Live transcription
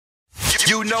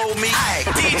You know me.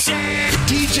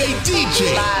 DJDJ.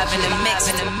 Live in the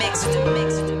mix.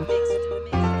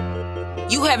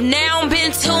 You have now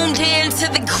been tuned in to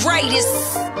the greatest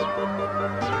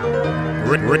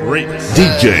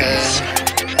DJs.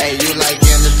 Hey, you like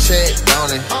in the check,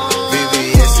 don't it?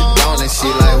 VVS, don't it? She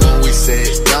like when we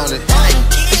sex, don't it? Yeah,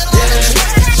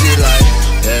 she like,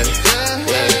 yeah.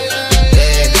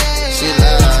 She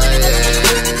like,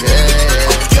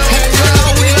 Hey,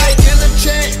 girl, we like in the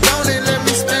check, don't it? Let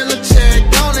me spend a check,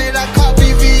 don't it? I call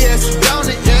VVS, don't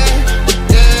it? Yeah.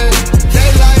 They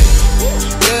like,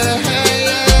 they like,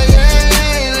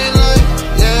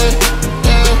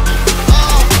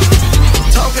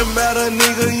 Talking about a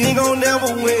nigga, you ain't gon'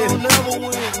 never win.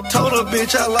 Told a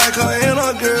bitch I like her and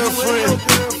her girlfriend.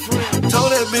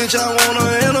 Told that bitch I want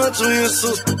her and her twin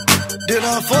sister. Then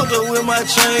I fucked her with my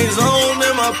chains on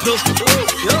and my pistol.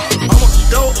 I'm a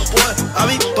dope boy, I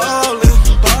be ballin'.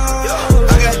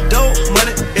 I got dope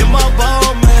money in my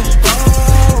ball, man.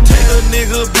 Take a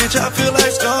nigga, bitch, I feel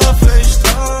like Scarface.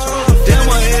 Damn,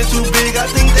 my head too big, I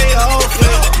think they all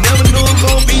fake. Never knew it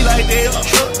gon' be like that.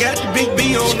 Truck got the big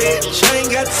B on that. Chain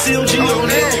got the CMG on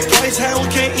that. Price high, we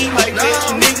can't eat like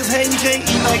that. Niggas hate, you can't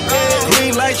eat like that.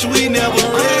 Green lights, we never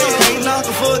red. Ain't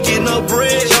knockin' for getting up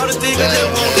bread. Y'all just think I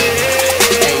just want that.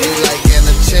 Hey, you like in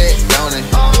the check, don't it?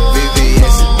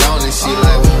 VVS, don't it? She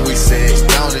like when we sex,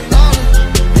 don't it?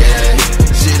 Yeah,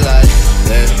 she like,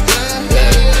 yeah.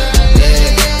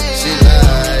 She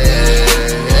like,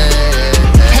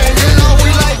 Hey, you know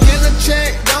we like in the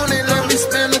check, don't it? Let me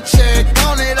spend a check,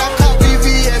 don't it? I call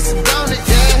VVS, don't it?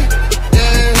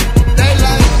 Yeah. They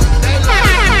like.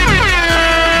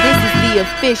 This is the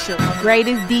official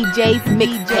greatest DJs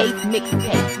mixtape.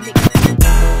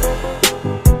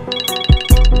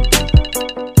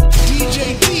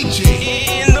 DJDJ.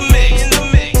 In the mix.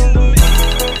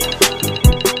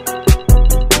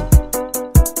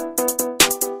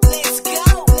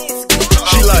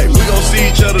 She like, we gon' see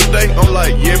each other today. I'm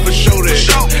like, yeah, for sure that.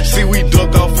 See, we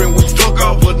duck off and we fuck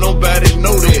off, but nobody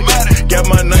know that. Got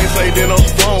my name saved in her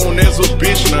phone, that's a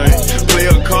bitch name. Play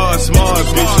a card, smart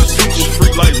bitch, a super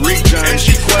freak like Rick James.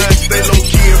 She quiet, stay low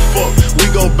key and fuck. We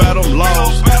go bat them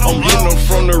laws. I'm hitting them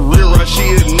from the rear right. She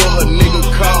ignore her nigga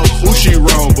calls. Who she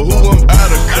wrong, but who I'm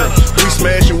out of her. We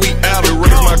smashing, we out of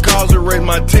race. My calls and raise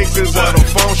my texts out of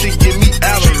phone. She get me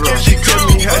out of her. She tell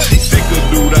me how she sick of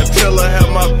dude. I tell her how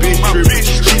my bitch trippin'.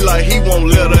 She like he won't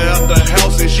let her out the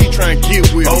house and she tryna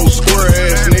get with old square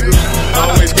ass nigga.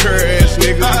 Always cur ass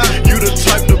nigga. You the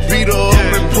type to beat her up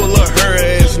and pull her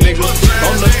ass nigga.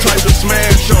 I'm the type to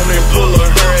smash on and pull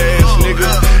her ass nigga.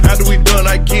 After we done,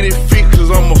 I get it fixed cause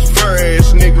I'm a fur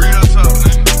ass nigga.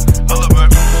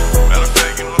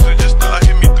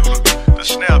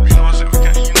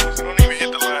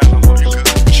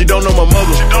 She don't know my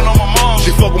mother. She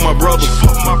fuck with my brothers.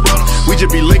 We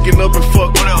just be linking up and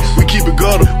fuck. We keep it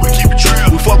gutter.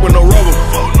 We fuck with no rubber.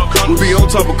 We be on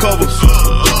top of covers.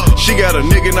 She got a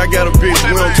nigga and I got a bitch.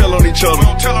 We don't tell on each other.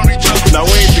 Now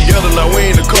we ain't together. Now we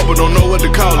ain't a couple. Don't know what to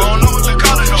call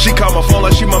it. She call my phone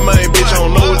like she my main bitch. I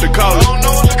don't know what to call it.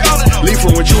 Leave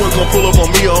from when you ain't gon' pull up on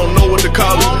me. I don't know what to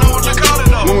call it.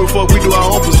 When we fuck, we do our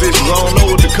own positions. I don't know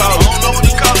what to call it.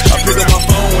 I pick up my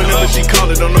phone whenever she call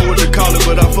it. Don't know what to call it,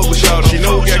 but I fuck with Shawty. She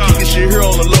know we got kickin' shit here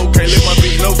on the low. Can't let my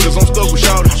bitch know cause I'm stuck with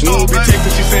Shawty. When we be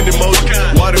texting, she send emoji.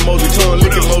 Water emoji, tongue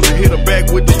lick emoji. Hit her back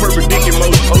with the perfect dick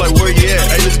emoji. I'm like, where you at?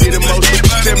 Hey, let's get emoji.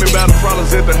 Tell me about the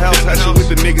problems at the house. How she with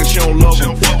the niggas, she don't love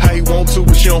him. How he want to,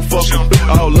 but she don't fuck him.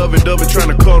 All love and dub and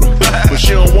tryna cut him. But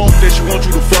she don't want that, she want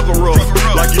you to fuck her up.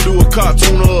 Like you do a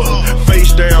cartoon up.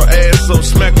 Face down, ass up,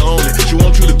 smack her on it. She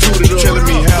want you to toot it up. Telling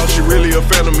me how she really a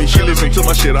fan of me. She listen to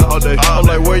my shit all day. I'm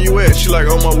like, where you at? She like,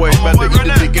 on my way. About to get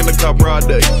the dick in the car broad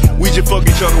day. We just fuck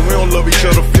each other. We don't love each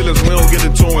other. Feelings, we don't get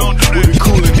into them. We be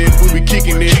coolin' it, we be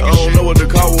kicking it. I don't know what to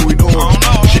call what we doing.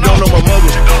 She don't know my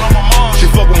mother. She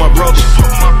fuck with my brothers.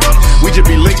 We just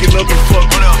be linking up and fuck.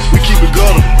 We keep it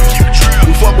gutter.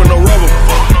 We fuck with no rubber.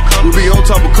 We be on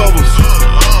top of covers.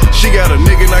 She got a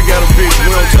nigga and I got a bitch.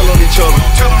 We don't tell on each other.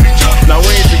 Now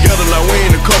we ain't together. Now we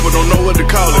ain't a couple. Don't know what to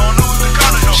call it.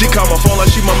 She call my phone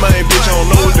like she my main bitch. I don't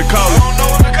know what to call it.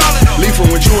 Leave from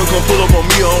when you ain't gon' pull up on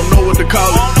me. I don't know what to call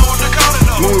it.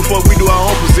 When we fuck, we do our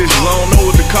own positions. I don't know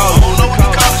what to call it.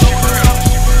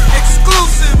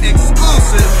 Exclusive.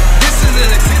 This is an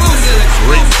exclusive.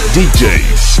 Great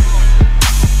DJs.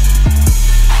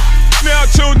 Now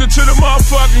tuned into the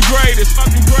motherfucking greatest.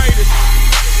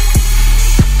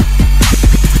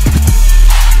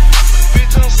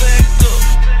 Bitch on sacked up.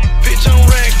 Bitch on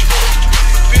racked up.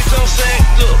 Bitch on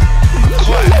sacked up.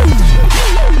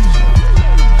 Quiet.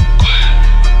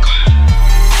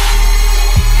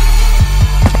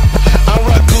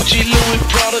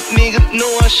 hood nigga, know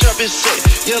I shop at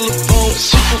safe. Yellow bone,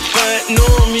 super fine, know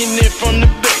I'm in there from the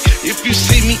back. If you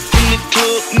see me in the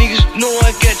club, niggas know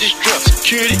I got this drop.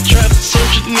 Security try to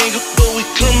search a nigga, but we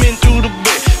coming through the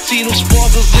back. See them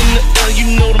sparkles in the air, you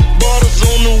know the bottles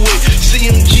on the way.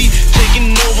 CMG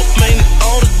taking over, man,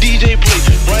 all the DJ play.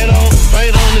 Right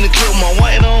on in the club, my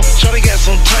white on. Shawty got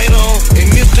some tight on. And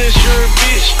if that's your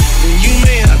bitch, then you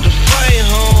may have to fight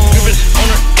home. Grippin' on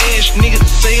her ass, niggas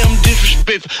say I'm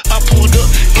disrespectful. I pulled up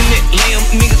in that lamb,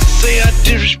 niggas say I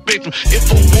disrespectful.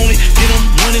 If I want it, then I'm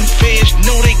running fast.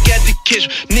 Know they got to catch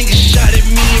me. Niggas shot at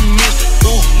me and missed.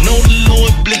 Ooh, know the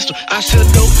Lord blessed them. I sell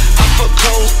dope, I fuck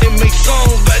hoes and make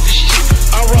songs about this shit.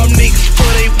 I rob niggas for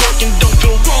they work and don't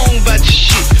feel wrong about this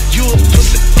shit. You a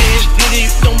pussy ass nigga,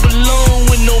 you don't belong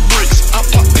with no bricks. I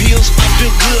pop pills, I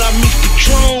feel good, I mix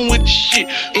Patron with the shit.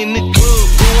 In the club,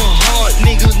 going hard,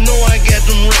 niggas know I got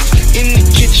them racks. In the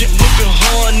kitchen, whipping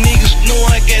hard, niggas know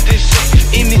I got that sex.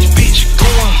 In this bitch,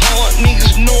 going hard,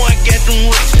 niggas know I got them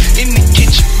racks. In the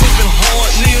kitchen, whipping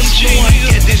hard, niggas know I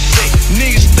got that sex.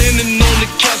 Niggas standing on the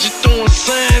couch and throwing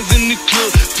signs in the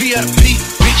club. VIP,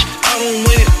 bitch, I don't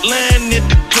wait in line at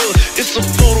the club. It's a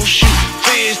photo shoot,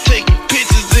 fans taking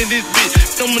pictures in this bitch.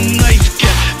 I'm a nice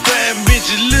guy, bad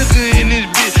bitches looking in this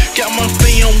bitch. Got my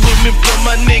fam with me, but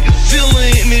my nigga Zilla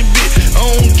in this bitch. I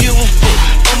don't give a fuck,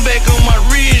 I'm back on my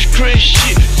Ridge Crest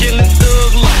shit. Yelling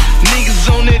thug life, niggas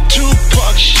on that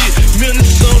Tupac shit.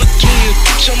 Minnesota twins,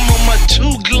 bitch, I'm on my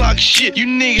 2 Glock shit. You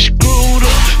niggas screwed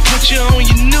up, put you on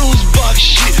your news box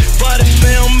shit. Body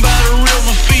found by the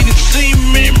river, feeding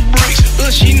cement bricks.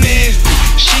 She nasty,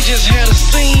 she just had a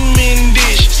semen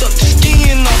dish. Suck the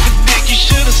skin off the dick, you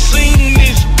should've seen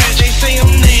this bitch. They say I'm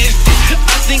nasty,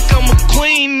 I think I'm a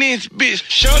queen this bitch.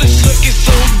 Shorty suck it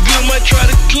so good, might try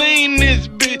to clean this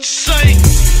bitch. Say,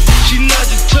 she not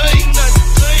the type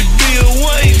to be a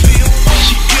wife.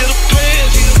 She get a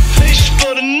pass, just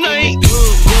for the night.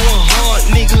 Going hard,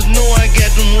 niggas know I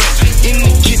got them racks. In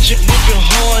the kitchen, whipping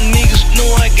hard, niggas know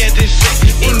I got this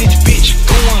sex. In this bitch,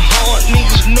 going hard,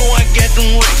 niggas know I got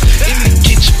them racks. In the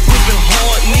kitchen, whipping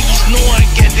hard, niggas know I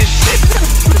got this sex.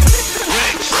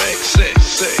 Racks, racks, sex,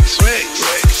 sex, racks,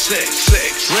 racks, sex,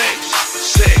 sex, racks,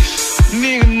 sex.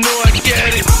 Nigga know I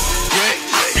got it.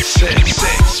 Racks, sex,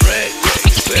 sex, racks,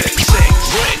 sex, sex,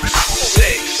 racks,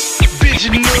 sex. Bitch,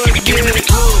 you know I get it.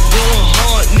 Club going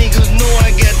hard, niggas know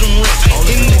I got them racks.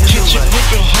 In the kitchen,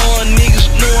 whipping hard, niggas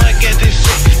know I got this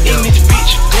sex. In this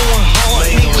bitch, going hard,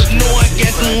 niggas know I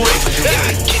got them racks. In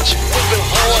the kitchen, whipping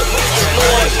hard, niggas know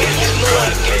I got this, know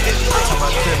I got this. Talking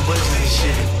about cutting budgets and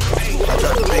shit. I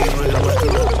dropped the big rig on my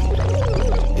girl.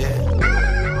 Yeah.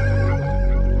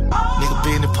 Nigga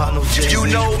being the partner with Jay. You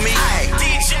know me.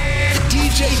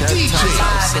 DJDJ.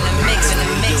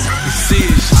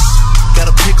 Decisions.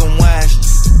 Gotta pick 'em wisely.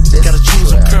 Gotta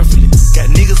choose 'em carefully.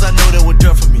 Got niggas I know that would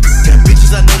done for me. Got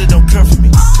bitches I know that don't care for me.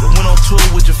 Could've went on tour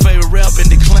with your favorite rap and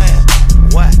declined.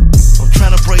 Why? I'm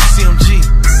tryna break CMG.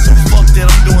 So fuck that,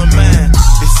 I'm doing mine.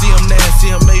 They CM9,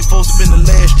 CM8 folks been the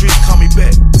last street, call me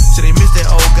back. So they miss that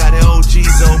old guy, that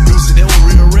OG's old Brucey, that was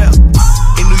real rap.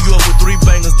 In New York with 3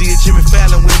 bangers, did Jimmy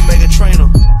Fallon with Mega Trainer.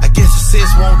 I guess success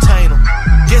won't taint 'em.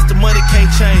 Guess the money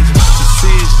can't change 'em.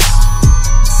 Decisions.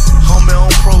 Homie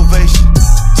on probation.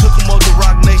 Took 'em up to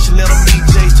Rock Nation, let 'em meet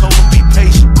Jay, told 'em be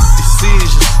patient.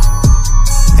 Decisions.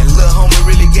 And lil' homie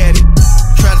really got it.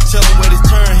 Try to tell him where his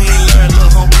turn, he ain't learned, lil'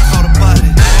 homie caught a body.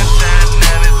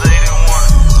 999 is 81.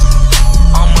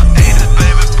 I'm a 80s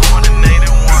baby, born in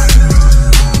 81.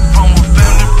 From a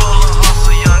family full of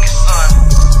hustle, youngest son.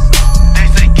 They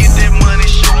say get that money,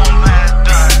 show 'em how it's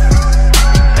done.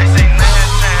 They say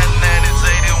 999 is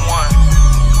 81.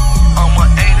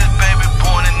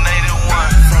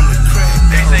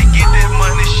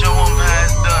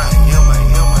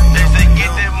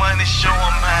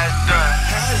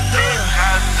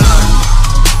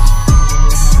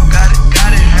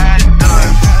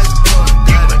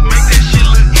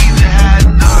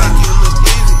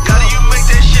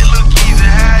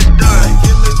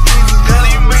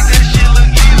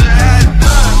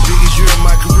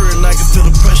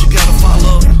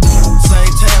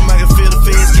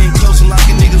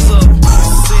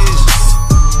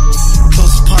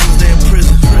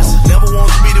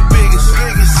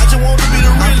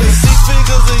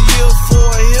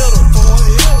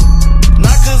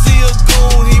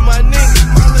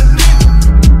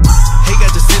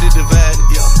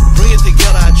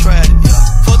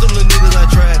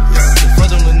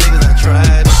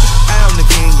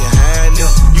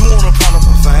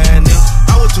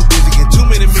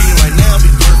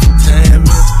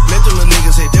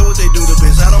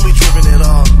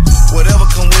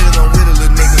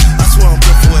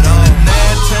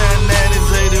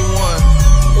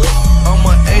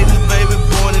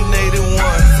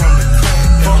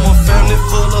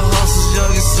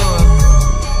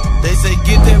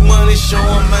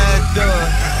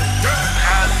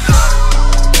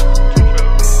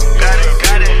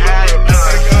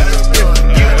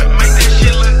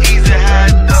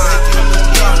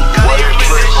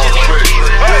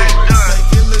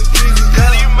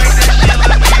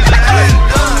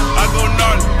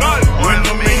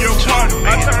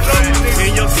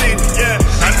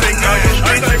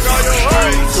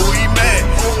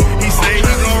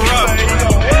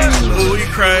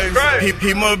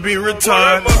 he must be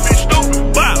retired.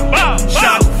 Bow,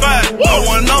 shot fired, I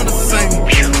wasn't on the scene.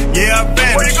 Yeah, I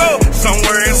vanished,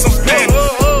 somewhere in some panic.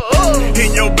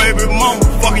 Hitting your baby mama,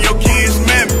 fucking your kids,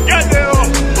 mammy. Ooh,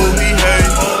 he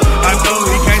hate, I know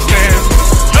he can't stand.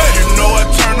 You know I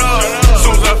turn up,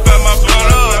 soon as I find my blunt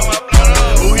up.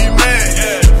 Ooh, he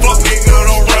mad, fuck nigga,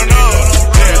 don't run up.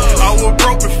 Yeah, I was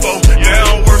broke before,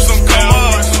 now I'm worth some come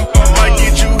up. Might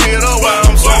get you hit up while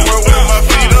I'm somewhere with my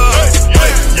feet up.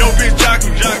 Hey, yo bitch jockey,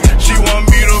 she want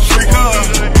me to freak her.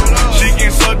 She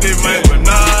can suck it, man, but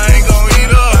nah, I ain't gon'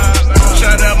 eat her.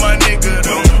 Shout out my nigga,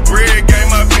 though, red gang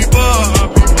my people.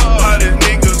 Hottest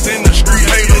niggas in the street,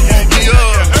 haters won't be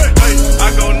up. Hey, I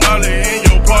go gnarly in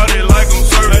your party like I'm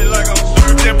serving.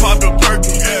 Then pop the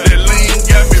perky, that lean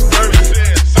got me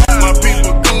perfect. My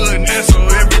people good, and so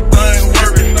everything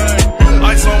working.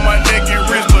 Ice on my neck and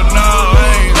wrist, but nah, I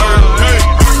ain't hurt. Hey,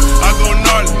 I go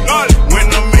gnarly when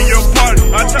I'm in your party.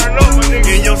 I turn up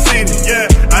in your city, yeah.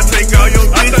 I take all your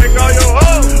bitches.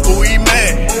 Ooh, he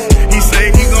mad. He say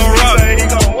he gon' rob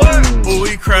it. Ooh,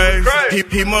 he crazy.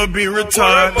 He must be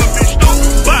retired.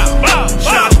 Bow,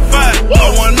 shot fired. I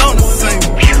wasn't on the scene.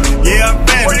 Yeah, I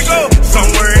vanished,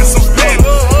 somewhere in some panic.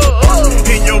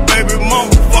 Hitting your baby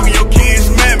mama, fucking your kids,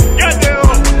 mammy.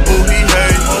 Ooh, he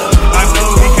hate, I know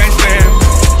he can't stand me.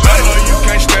 I know you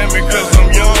can't stand me, cause I'm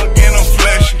young and I'm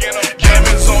flashy.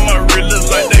 Diamonds on my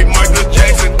wrist like they Michael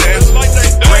Jackson dancing.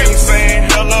 Ring saying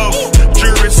hello,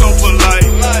 jury so polite.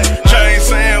 Chain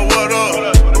saying what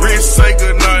up, wrist say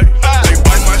goodnight. They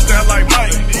bite my style like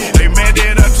Mike, they mad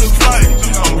that I took flight.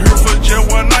 I'm here for just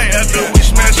one night, after we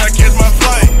smash I catch my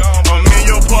flight. I'm in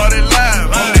your party live,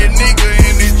 I'm that nigga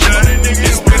in this joint.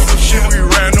 Expensive shit, we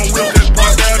ran them wheels that's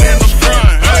parked out in the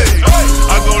front. Hey,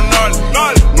 I go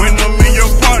gnarly when I'm in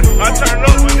your party. I turn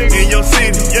up in your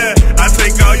city, yeah. I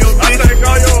take all your bitches.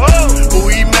 Ooh,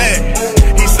 he mad,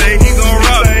 he say he gon'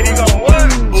 rob it.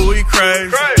 Ooh, he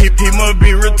crazy, he must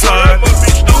be retired.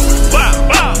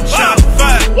 Bow, shot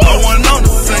fired, I wasn't on the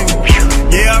scene.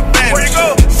 Yeah, I vanished,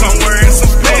 somewhere in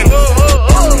some panic.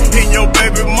 Hitting your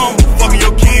baby mama, fucking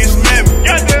your kids, mammy.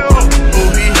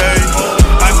 Ooh, he hate,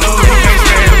 I know he can't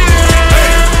stand me.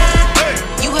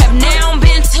 You have now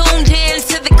been tuned in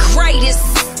to the greatest.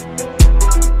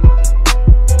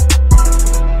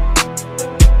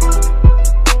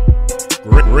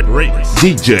 Great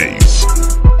DJs.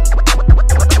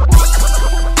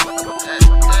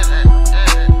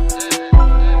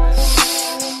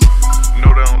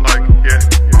 Know they don't like it, yeah.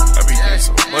 I be getting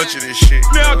so much of this shit.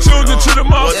 Now tuned into the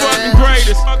motherfucking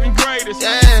greatest.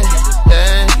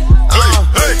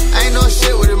 Ain't no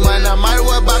shit with it, man. I might as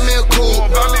well buy me a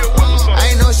coupe.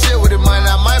 Ain't no shit with it, man.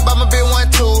 I might buy my bitch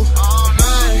 1 too.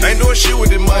 Ain't doing shit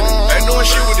with this money. Ain't doing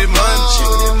shit with this money.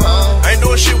 Ain't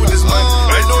doing shit with this money.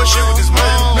 Ain't doing shit with this money.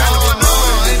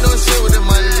 Ain't no shit with it,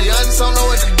 man. The youngest don't know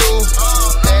what to do.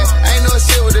 Ain't no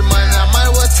shit with it, man. I might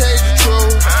as well tell you the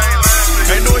truth.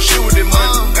 Ain't doing shit with this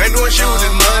money. Ain't doing shit with this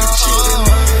money.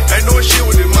 Ain't doing shit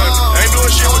with this money. Ain't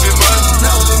doing shit with this money.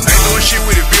 Ain't doing shit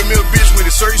with it. Build me a bitch with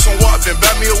it. Serve you some wop, then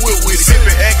buy me a whip with it. Sip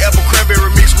and egg, apple,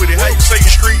 cranberry mix with it. How you say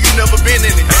you street, you never been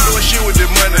in it. Ain't doing shit with this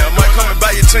money. I might come and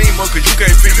buy your team up, cause you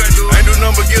can't fit it. Ain't do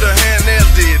nothing but get her hand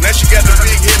nails did. Now she got the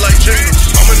big head like Jane.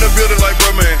 I'm in the building like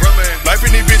bro man. Life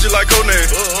in these bitches like Conan.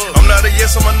 I'm not a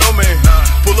yes, I'm a no man.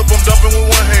 Pull up, I'm dumping with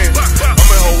one hand. I'm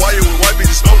in Hawaii with white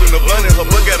bitches smoking a blunt in her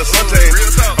butt got a suntan.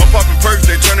 I'm popping perks,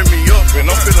 they turning me up, and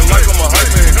I'm feeling like I'm a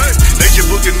hype man. They just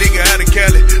book a nigga out of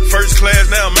Cali, first class,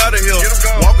 now I'm out of here.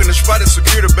 Walk in the spot and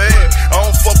secure the bag. I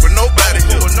don't fuck with nobody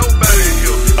here.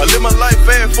 I live my life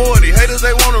fast 40, haters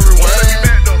they wanna rewind.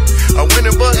 I went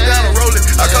and bust down and roll it.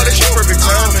 I call this shit perfect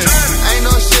timing. Ain't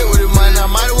no shit with it, man. I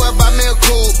might as well buy me a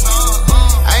coupe.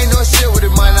 Ain't no shit with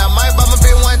it, man. I might buy my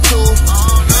bitch 1 too.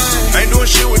 Ain't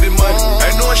doing shit with this money.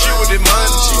 Ain't doing shit with this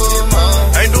money.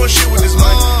 Ain't doing shit with this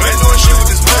money. Ain't doing shit with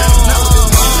this money.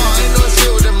 Ain't no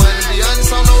shit with it, man. The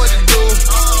youngest don't know what to do.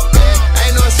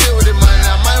 Ain't no shit with it, man.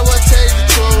 I might as well tell you the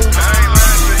truth.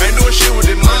 Ain't doing shit with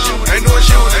this money. Ain't doing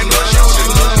shit with this money.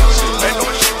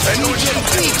 Ain't doing shit with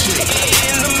this money.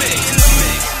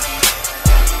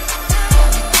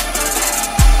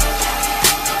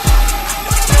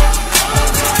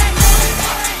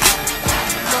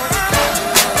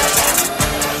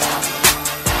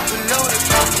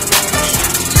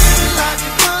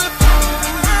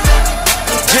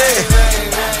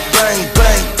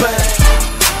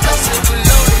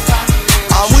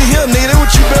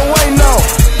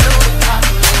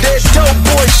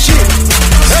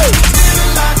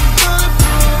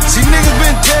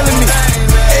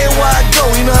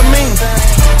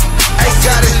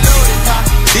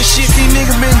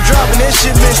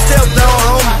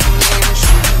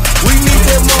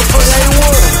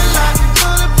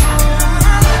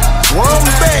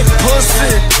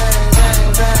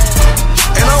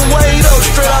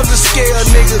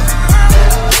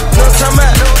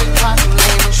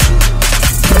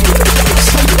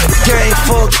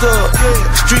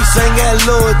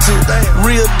 loyalty.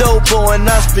 Real dope boy and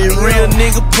I spit real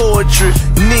nigga poetry.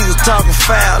 Niggas talking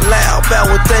foul loud about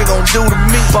what they gon' do to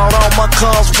me. Bought all my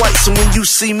cars white, so when you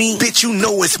see me, bitch, you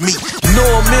know it's me. Know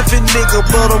a Memphis nigga,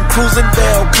 but I'm cruising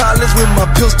down college with my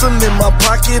pistol in my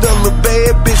pocket. A little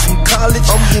bad bitch from college.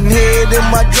 I'm getting head in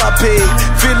my drop head,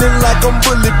 feeling like I'm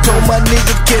bulletproof. My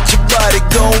nigga, catch your body,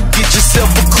 gon' get yourself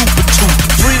a Cooper too.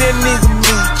 Free that nigga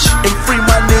Meech and free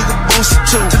my nigga Boosie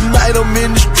too. Tonight I'm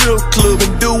in the strip club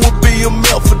and do what be a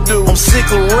mouth for do. I'm sick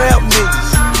of rap niggas,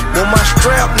 with my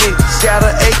strap niggas. Got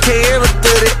an AK and a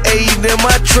 38 in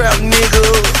my trap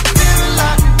nigga.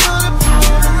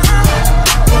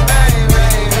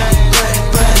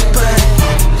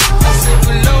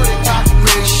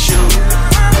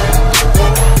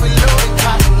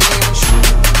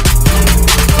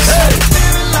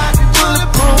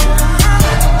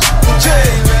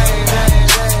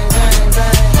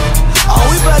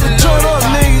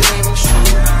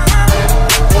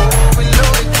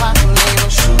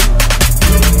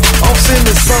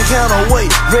 Some kind of way,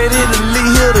 ready to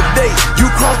leave here today.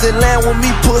 You cross that line with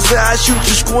me, pussy, I shoot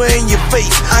you square in your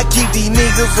face. I keep these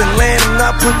niggas in land and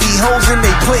I put these hoes in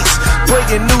their place.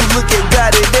 Breaking news, look at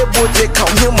Gotti, that boy just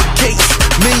caught him a case.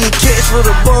 Million cash for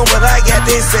the bum, but I got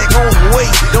that sack on the way.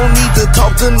 Don't need to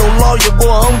talk to no lawyer,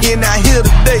 boy, I'm getting out here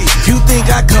today. You think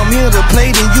I come here to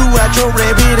play, then you out your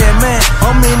rabbit and man.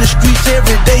 I'm in the streets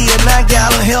every day and I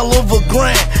got a hell of a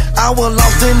grind. I was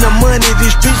lost in the money, the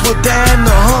streets were dying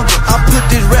of hunger. I put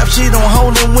this rap shit on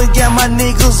hold and we got my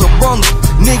niggas a bundle.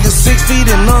 Niggas 6 feet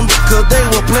and under, cause they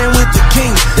were playing with the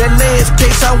king. That last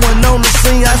case I went on the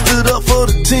scene, I stood up for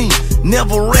the team.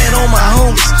 Never ran on my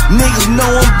homies, niggas know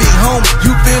I'm big homie.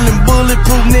 You feeling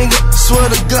bulletproof, nigga? Swear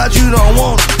to God you don't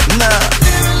want it, nah.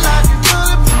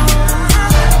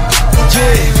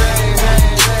 Yeah.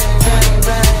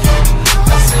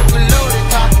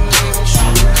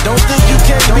 Don't think you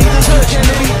can't be touched,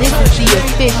 nigga. This is the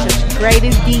official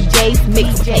greatest DJs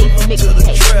mixtape.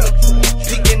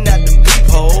 Peeking at the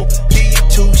peephole, give you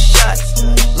 2 shots,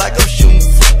 like I'm shooting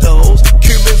free throws.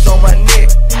 Cubans on my neck,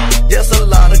 that's a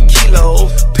lot of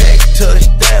kilos. Pack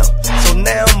touchdown, so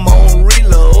now I'm on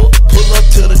reload. Pull up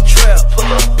to the trap,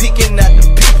 peeking at the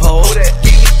peephole,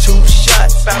 give you 2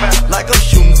 shots, like I'm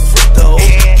shooting free throws.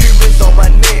 Cubans on my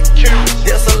neck,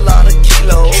 that's a lot of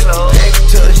kilos. Pack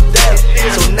touchdown,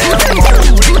 so now I'm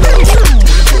on reload.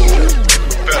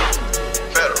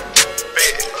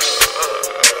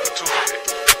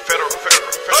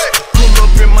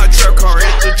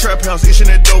 Trap house, itching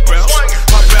that dope out.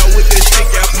 Pop out with that stick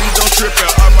out, please don't trip out.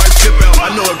 I might tip out.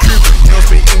 I know a creeper, he don't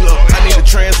speak English. I need a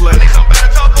translator.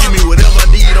 Give me whatever I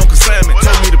need on consignment.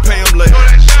 Told me to pay him later.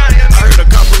 I heard a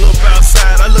couple up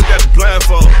outside. I looked at the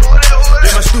blindfold.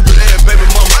 Then my stupid ass baby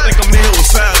mama think I'm in here with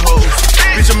side hoes.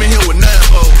 Bitch, I'm in here with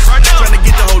 9 hoes. Trying to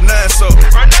get the whole 9 so.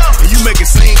 And you make it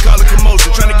scene, call it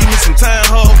commotion. Trying to give me some time,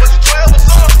 ho.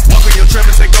 Walk in your trap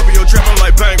and take over your trap. I'm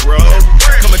like bankroll.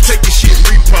 Come and take your shit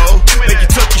repo. Make you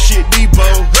tuck your shit Debo.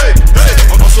 Hey, hey.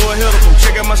 I'm so ahead of them.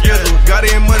 Check out my schedule. Got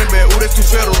it in MONEYBAGG. Ooh, that's too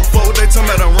federal. Fuck what they talking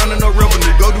about. I'm running no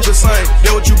revenue. Go do the same.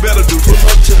 That's what you better do. Pull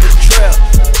up to the trap,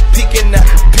 peeking at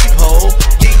the peephole.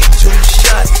 Give you 2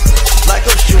 shots, like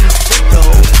I'm shooting free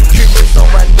throws. Cubans on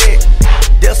my neck,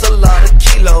 that's a lot of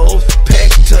kilos. Pack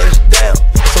touchdown,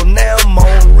 so now I'm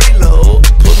on reload.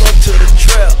 Pull up to the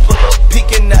trap,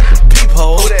 peeking at the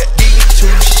peephole. Give you 2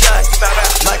 shots,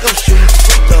 like I'm shooting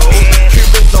free throws.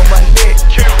 Cubans on my neck,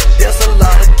 that's a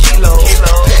lot of kilos.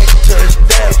 Pack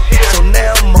touchdown, so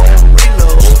now I'm on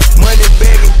reload.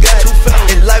 MONEYBAGG and got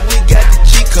it like we got the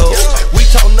Chico. We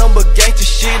talk number gangsta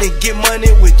shit and get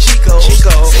money with Chico.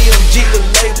 CMG the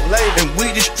label, and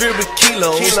we distribute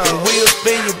kilos. And we'll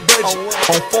spend your budget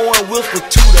on foreign wheels for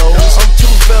 2 those. I'm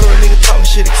too federal, nigga talking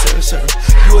shit, etc.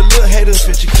 You a little hater,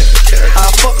 fit you can't.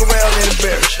 I fuck around and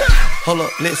embarrass you. Hold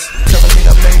up, listen. Tell a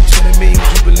nigga I made 20 million,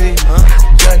 you believe?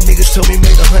 Young niggas told me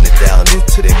made 100,000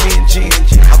 into that million G.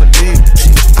 I believe.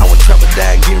 I was trapping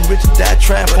die, getting rich and die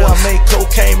trying. Before I made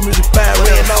cocaine, music 5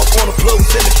 ran off on the floor,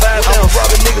 75 I was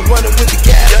robbing niggas, running with the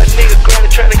guy. Young nigga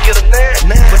grinding, trying to get a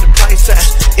 9. But the price high.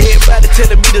 Everybody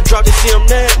telling me to drop this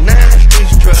CM9. 9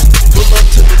 streets dry. Pull up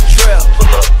to the trap,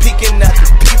 peeking at the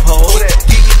peephole.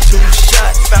 Give you 2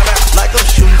 shots, like I'm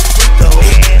shooting free throws.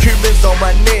 Cubans on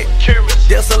my neck,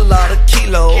 that's a lot of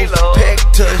kilos. Pack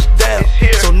touchdown,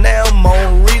 so now I'm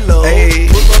on reload.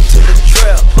 Pull up to the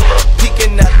trap,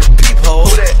 peeking at the peephole.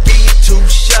 Give you 2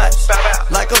 shots,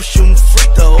 like I'm shooting free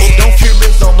throws. Don't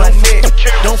Cubans on my neck,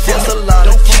 that's a lot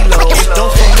of kilos.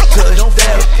 Don't fuck me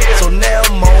touchdown, so now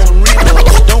I'm on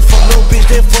reload. Don't fuck no bitch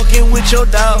that fucking with your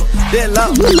dog, that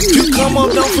law. You come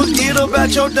up, don't forget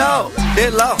about your dog,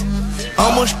 that law.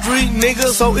 I'm a street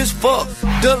nigga, so it's fuck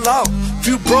the law.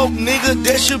 Few broke niggas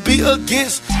that should be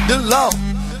against the law.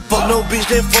 Fuck no bitch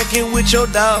that fucking with your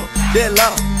dog, that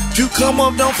law. You come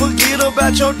up, don't forget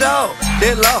about your dog,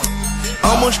 that law.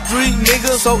 I'm a street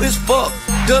nigga, so it's fuck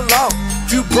the law.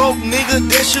 Few broke niggas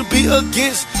that should be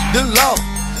against the law.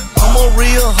 I'm a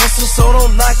real hustler, so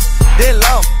don't knock that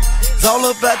law. It's all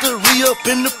about the re-up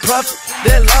in the profit,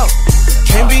 that law.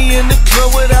 Can't be in the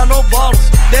club without no bottles,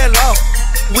 that law.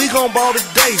 We gon' ball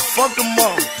today, fuck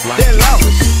tomorrow, that law.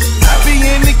 I be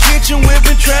in the kitchen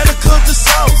whipping, trying to cook the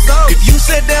sauce. If you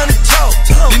sat down and talk,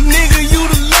 the nigga you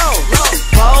the law.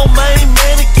 Paul main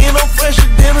mannequin, I'm fresher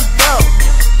than a dog.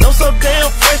 I'm so damn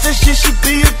fresh, that shit should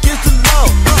be against the law.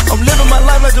 I'm living my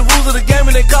life like the rules of the game,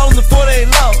 and they callin' the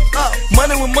 48 law.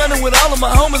 Money with all of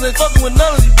my homies, ain't fucking with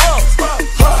none of these balls.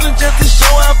 Hustling just to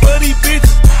show out for these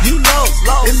bitches, you lost.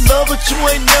 In love, but you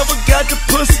ain't never got the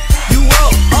pussy, you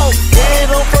out.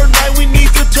 Dead on first night, we need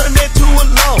to turn that to a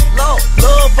law.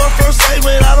 Love on first sight,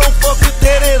 man, I don't fuck with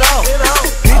that at all.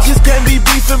 Bitches can't be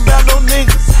beefing about no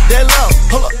niggas, that law.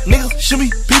 Hold up, niggas should be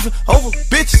beefing over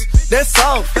bitches, that's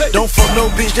all. Don't fuck no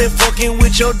bitch that fucking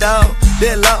with your dog,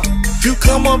 that law. If you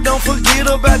come up, don't forget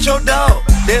about your dog,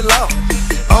 that law.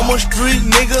 I'm a street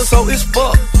nigga, so it's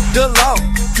fuck the law.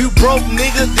 Few broke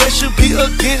niggas that should be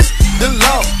against the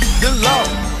law, the law.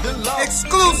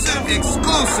 Exclusive.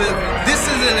 This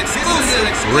is an exclusive.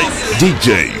 Great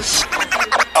DJs.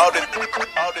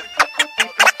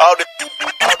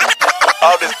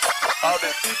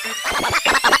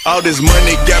 All this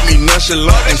money got me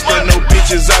nonchalant. Ain't still no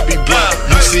bitches, I be blunt.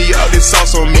 You see all this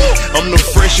sauce on me, I'm the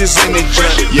freshest in the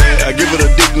joint. Yeah, I give it a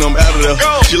dick and I'm out of there.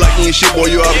 She like eating shit, boy,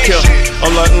 you out of care.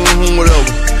 I'm like, whatever.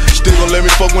 Still gon' let me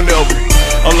fuck whenever.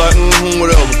 I'm like,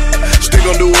 whatever. Still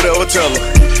gon' do whatever, tell her.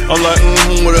 I'm like,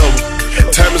 whatever.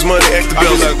 Time is money, act the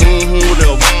bell. I be like,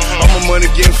 whatever. I'm a money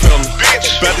getting fella.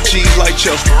 Bout the cheese like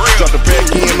Chester. Drop the back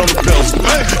end on the pedal.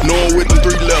 Knowing with them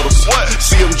 3 letters.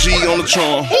 CMG on the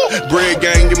charm. Bread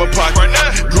gang in my pocket.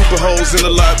 Group of hoes in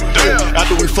the lobby.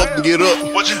 After we fucking get up,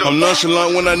 I'm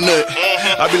nonchalant when I nut.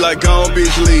 I be like, gone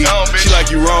bitch, leave. She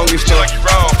like you wrong and stuff.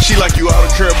 She like you out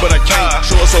of care, but I can't.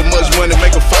 Show her so much money,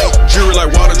 make her faint. Jewelry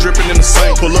like water dripping in the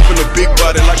sink. Pull up in a big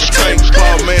body like a tank.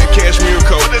 Paul man, cashmere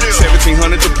coat.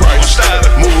 1700 the price.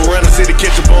 Move around the city,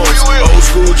 catch a boys. Old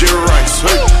school Jerry Rice.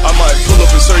 I might pull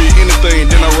up and serve you anything,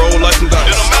 then I roll like some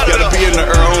dice. Gotta be in the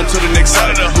air on to the next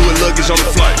side. Doing luggage on the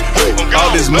flight.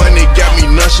 All this money got me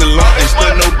nonchalant. Ain't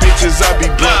still no bitches, I be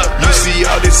blunt. You see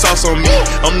all this sauce on me,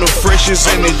 I'm the freshest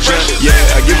in the joint.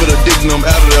 Yeah, I give it a dick and I'm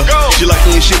out of there. She like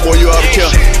eating shit, boy, you out of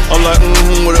care. I'm like,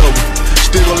 whatever.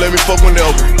 Still gon' let me fuck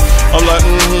whenever. I'm like,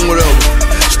 whatever.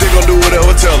 Still gon' do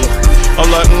whatever, tell her. I'm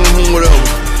like,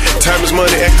 whatever. Time is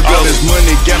money, act the all this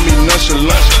money got me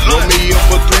nonchalant. Roll me up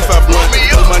for 3-5 blunt.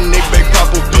 Hold my neck back,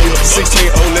 pop a bill. 16-0,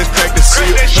 let's crack the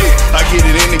seal. I get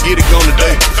it in and get it gone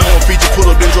today. Phone feature, pull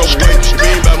up, then drove away. It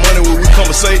ain't about money when we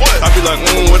conversate. I be like,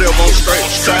 whatever, I'm straight.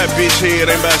 Side bitch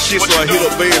head ain't about shit, so I hit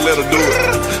up bed, let her do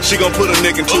it. She gon' put a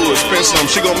nigga into it, spend some.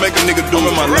 She gon' make a nigga do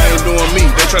it. My lane doing me.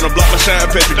 They tryna block my shine,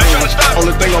 Patrick doing.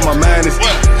 Only thing on my mind is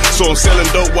eat. So I'm selling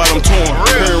dope while I'm torn.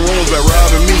 Hearing rooms about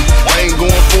robbing me. I ain't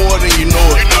going for it, and you know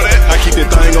it. I keep that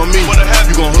thing on me.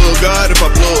 You gon' hug God if I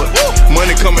blow it.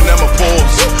 Money coming out my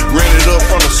pores. Ran it up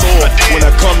on the sword. When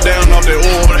I come down off that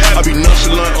oil, I be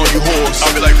nonchalant on you whores.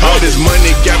 All this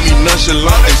money got me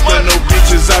nonchalant. Ain't still no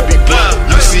bitches, I be blunt.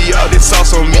 You see all this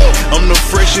sauce on me, I'm the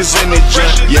freshest in the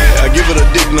joint. Yeah, I give it a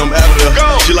dick and I'm out of there.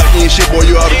 She like eating shit, boy,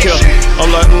 you out of care.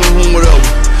 I'm like, whatever.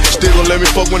 Still gon' let me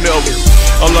fuck whenever.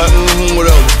 I'm like,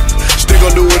 whatever. Still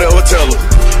gon' do whatever, tell her.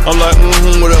 I'm like,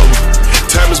 whatever.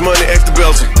 Time is money, act the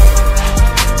belter.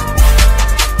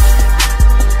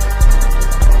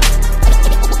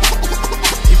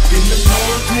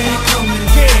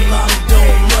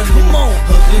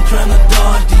 Tryna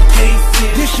dodge the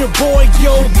cases. This your boy,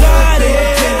 Yo Gotti.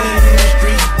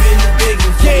 Street been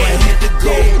begging, so I had to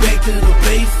go back to the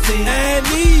basics. And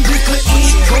these the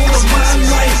intro of my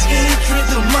life,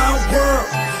 entrance of my world.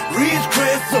 Ridge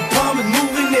crest apartment,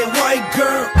 moving that white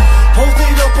girl.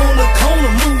 Posted up on the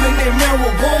corner, moving that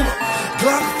marijuana.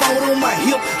 Glock fought on my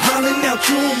hip, hollering out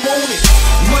you don't want it.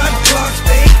 My Glock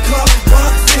stay clock,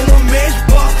 box in a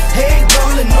matchbox. Head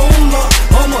darling, no luck,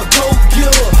 I'm a dope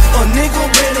killer. A nigga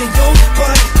ran in your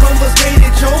spot,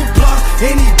 confiscated your block,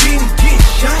 and he didn't get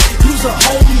shot. You's a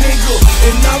whole nigga,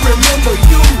 and I remember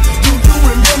you. Do you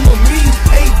remember me?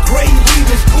 8th grade, we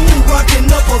in school, rocking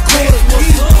up a class.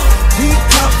 We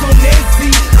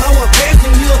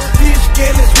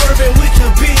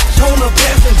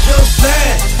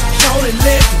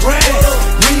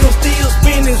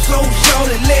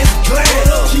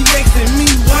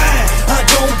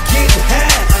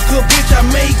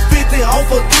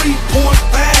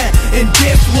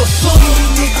what's up.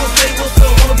 Nigga say what's up,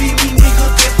 wanna be me, nigga,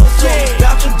 that's what's up.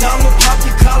 Bout your dollar, pop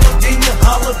your collar, then you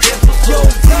holler, that's what's up.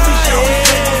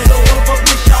 Wanna fuck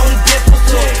with Shawty, that's what's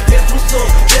up. That's what's up,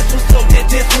 that's what's up,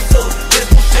 that's what's up,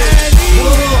 that's what's up.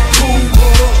 What up, cool?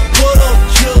 What up,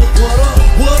 chill?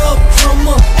 What up,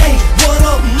 drummer? Hey, what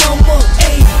up, mama?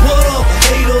 Hey, what up,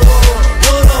 hater?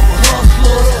 What up,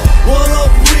 hustler? What up,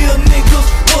 real niggas?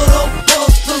 What up,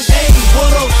 busters? Hey,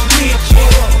 what up, snitches?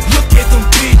 Look at them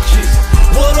bitches.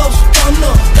 What up,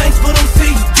 stunner? Thanks for them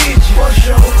six digits. What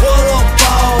up,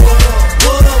 baller?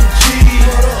 What up, G?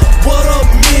 What up,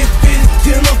 Memphis?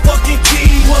 Till the fucking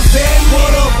key. What's that?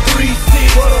 What up,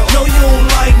 3-6? No, you don't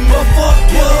like me. Fuck,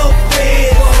 what up,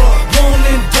 feds? Won't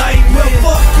indict me.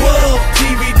 Fuck, what up,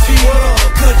 TVT?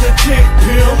 Cut the check,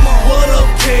 pimp. What up,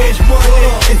 cash money?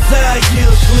 It's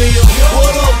Zaire Slim.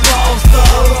 What up, All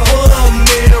Star? What up,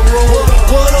 Metro?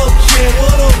 What up, Jet?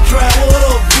 What up, Drive? What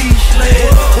up, B-Sled?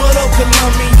 What up,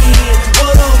 Colombian?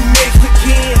 What up,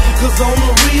 Mexican? Cause on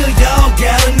the real, y'all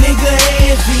got a nigga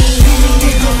ass in.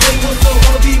 Nigga, say what's up,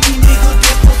 wanna be me, nigga,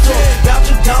 that's what's up. Bout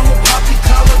your dollar, pop your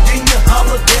collar, then you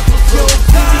holler, that's what's up.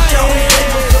 Shawty, say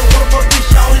what's up, wanna fuck with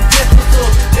Shawty, that's what's up.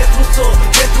 That's what's up,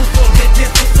 that's what's up, that's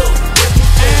what's up, that's what's up.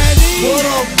 What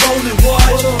up, Rolling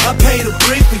Watch? I paid a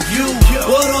brick for you.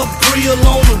 What up, Grill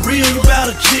on the real? You bout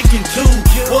a chicken too.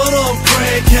 What up,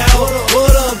 Craig House?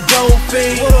 What up,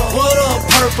 Dolphin? What up,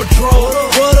 Purple Patrol?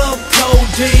 What up,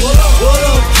 Codeine? What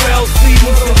up, Trout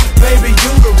Season? Baby,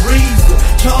 you the reason.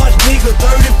 Charge nigga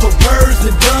 30 for birds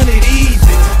and done it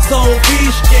easy. So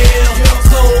fish scale,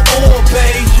 so oil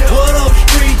bait. What up,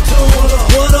 Street Tour?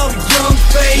 What up, Young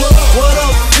Face? What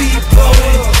up,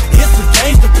 Seaboat? It's a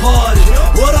gangster party.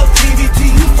 What up, TVT?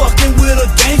 You fucking with a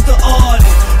gangster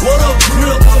artist. What up,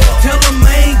 Grip? Tell them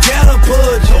I ain't got a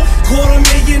budget.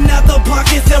 $250,000 out the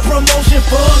pockets, that promotion,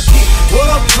 fuck it. What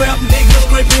up, rap nigga,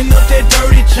 scraping up that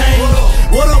dirty chain?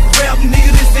 What up, rap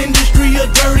nigga, this industry a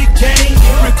dirty game.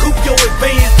 Recoup your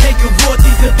advance, take your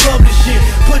royalties and publish it.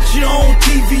 Put you on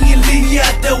TV and leave you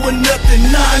out there with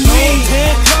nothing, not me.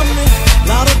 Hand coming,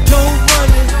 lot of dough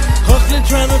running, hustling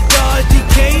trying to dodge the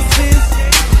cases.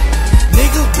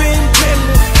 Niggas been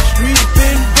telling, streets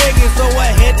been begging, so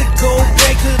I had to go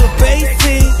back to the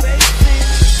basics.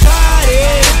 Got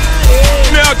it.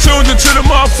 Now tuned into the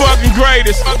motherfucking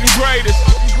greatest.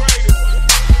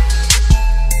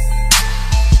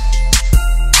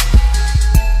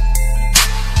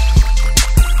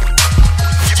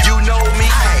 You know me,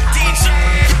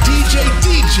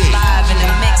 DJDJ. Live in the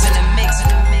mix, in the mix, in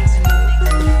the mix, in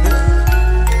the mix.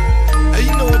 Hey,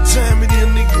 you know what time it is,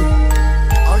 nigga?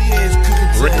 Oh yeah, it's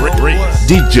cooking time.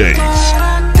 DJs.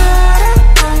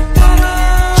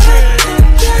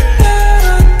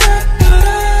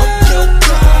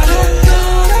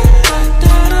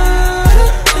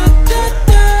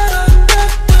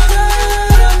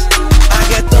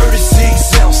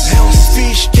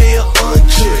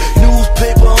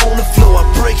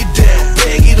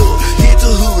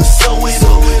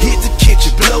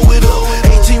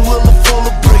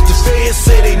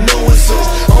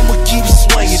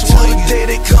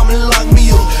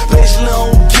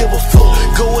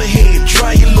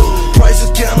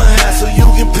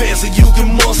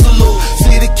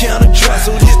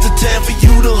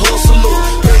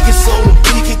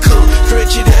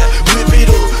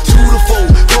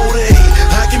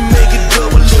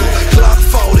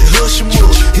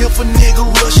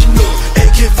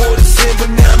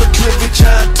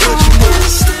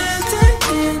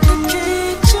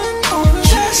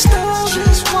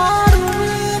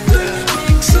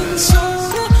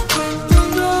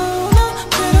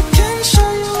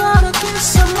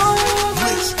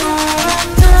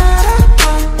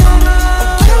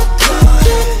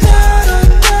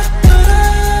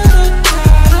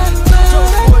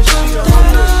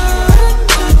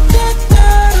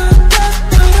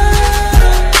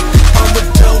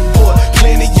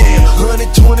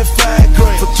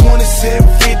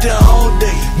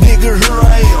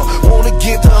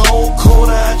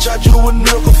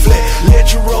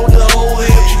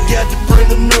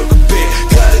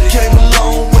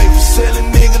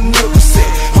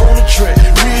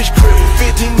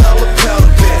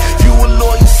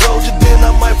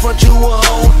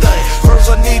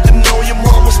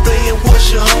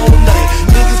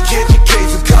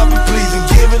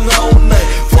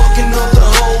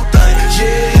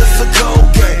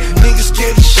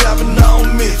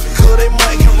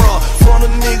 Front a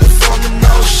nigga from the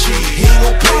north shit, he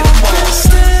gon' pay them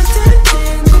all.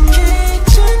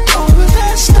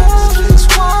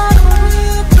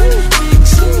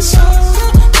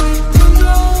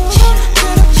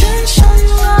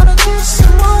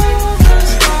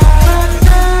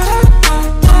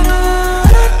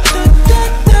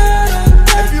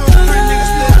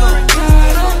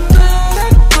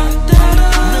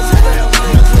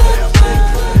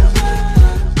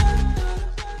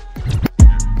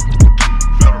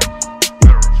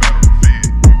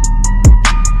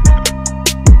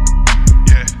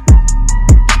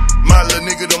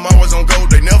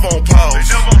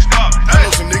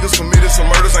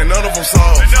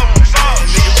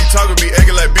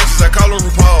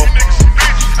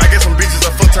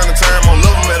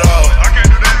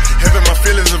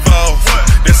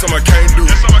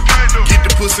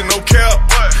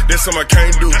 That's something I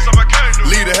can't do.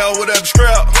 Leave the hell without the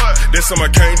strap. That's something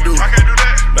I can't do.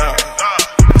 Nah,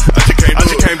 I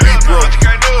just can't be broke.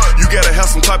 You gotta have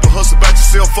some type of hustle about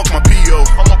yourself. Fuck my P.O.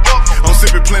 I'm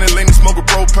sipping plenty lean and smoking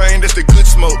propane. That's the good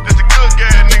smoke. That's the good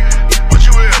gas, nigga. What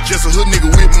you is? Just a hood nigga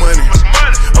with money.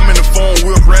 I'm in the phone,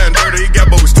 whip round dirty. He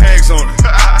got bogus tags on it.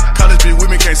 College bitch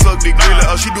with me can't suck dick really.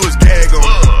 All she do is gag on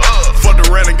it. Fucked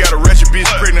around and got a ratchet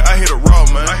bitch pregnant. I hit her raw,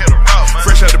 man.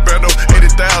 Fresh out the bando,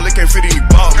 80,000. It can't fit in the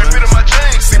ball, man.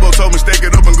 Sibo told me stack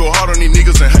it up and go hard on these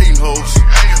niggas and hating hoes.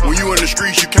 When you in the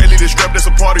streets, you can't leave the strap. That's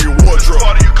a part of your wardrobe.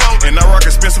 And I rock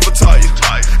expensive attire.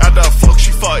 After I fuck, she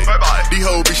fight. These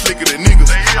hoes be slicker than niggas.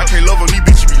 I can't love on these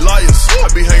bitches be liars. I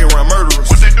be hanging around murderers.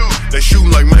 What they do? They shootin'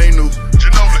 like Manu.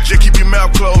 Just keep your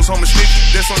mouth closed, homie,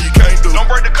 snitch. That's something you can't do. Don't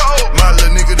break the code. My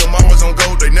little nigga, them always on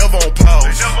go. They never on pause.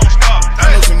 They never on stop. I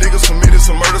know some niggas committed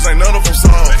some murders, ain't none of them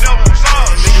solved.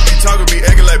 Niggas be talking, be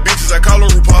acting like bitches. I call her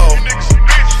RuPaul.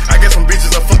 I got some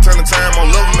bitches I fuck turn the time, I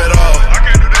don't love them at all.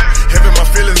 Having my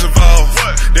feelings involved.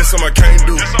 That's something I can't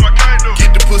do.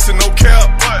 Get the pussy, no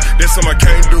cap. That's something I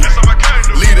can't do.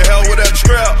 Leave the hell without the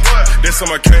strap. That's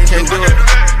something I can't do.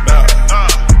 Nah,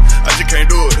 I just can't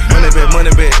do it.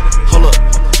 Money back, hold up.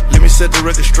 Let me set the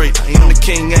record straight. I'm the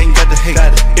king, I ain't got the hate.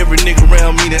 Every nigga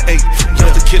around me that ate.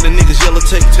 Just to kill the niggas, yellow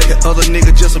tape. That other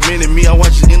nigga just a minute me. I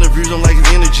watch his interviews, don't like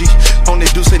his energy. On they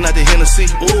do say not the Hennessy.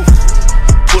 Ooh.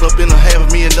 Put up in a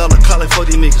 $500,000 college for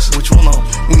these niggas. Which one on?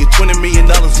 When you $20 million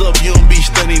up, you don't be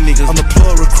studying niggas. I'm a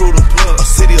plug recruiter, a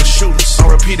city of shooters. I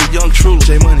repeat it, young true.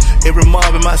 J Money. Every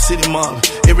mob in my city mob.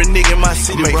 Every nigga in my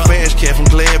city make fast cash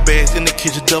from glad bags in the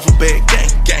kitchen duffel bag.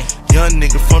 Gang, gang. Young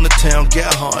nigga from the town,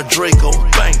 got hard, Draco,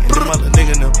 bang. And them other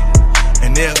nigga them.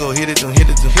 And they'll go hit it, them.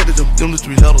 Them the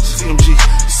 3 letters. CMG,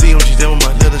 them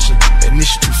my letters.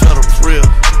 Initiative federal for real.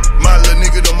 My little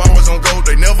nigga, them always on go,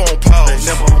 they never on pause.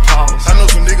 I know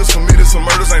some niggas committed some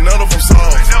murders, ain't none of them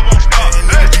solved.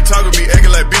 Niggas be talking, be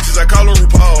acting like bitches, I call her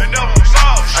RuPaul.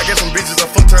 I got some bitches I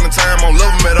fuck turn the time, I don't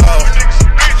love them at all.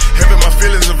 Having my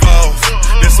feelings involved,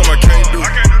 that's something I can't do.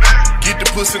 Get the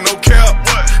pussy, no cap,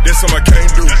 that's something I can't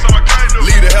do.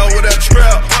 Leave the hell without the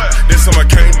strap, that's something I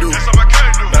can't do.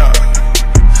 Nah,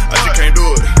 I just can't do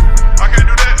it. I can't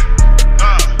do that.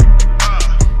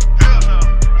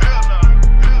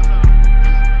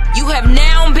 You have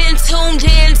now been tuned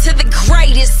in to the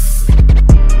greatest.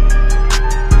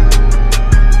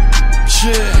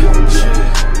 Yeah.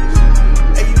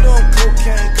 Hey, you know I'm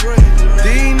cocaine crazy, right?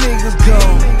 These niggas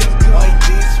gone. White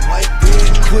this,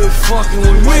 quit fucking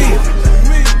with me.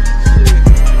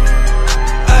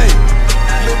 Hey,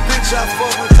 little bitch I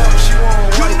fuck with talk she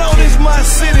want. You know this my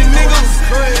city, nigga.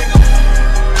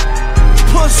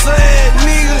 Pussy ass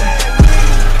nigga.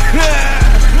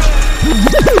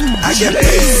 I got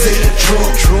bass in the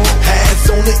trunk, hats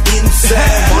on the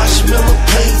inside, marshmallow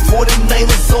paint for the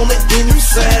neighbors on the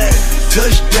inside.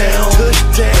 Touchdown,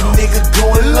 nigga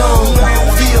going long,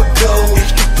 field goal,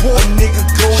 extra point, nigga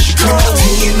going strong.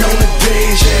 10 on the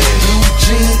dash, blue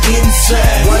jean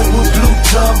inside, white with blue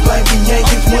top like the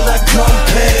Yankees when I come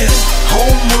past.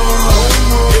 Home run,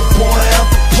 that boy out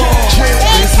the ball,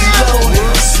 this is loaded,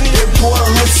 that boy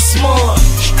looks smart.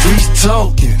 Street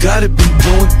talking, got it been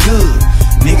doing good.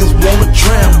 Niggas wanna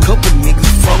drown, couple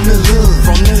niggas from the hood.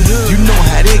 You know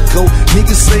how that go,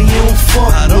 niggas say you don't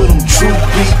fuck with them. Truth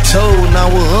be told, now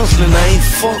we're hustling, I ain't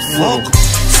fuck with them.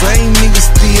 Same niggas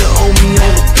still owe me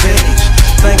on the page.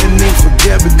 Think a nigga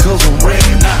forget because I'm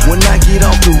rapping. When I get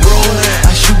off the road,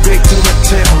 I shoot back to my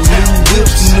town. New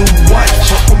whips, new watch,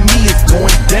 fuck with me, it's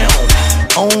going down.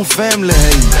 Own family,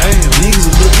 hey, niggas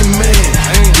are looking mad.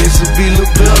 This would be a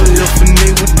little better if a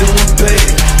nigga doing bad.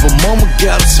 But mama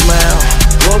got a smile,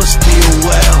 brother still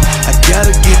wild. I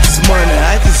gotta get this money,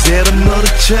 I just had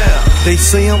another child. They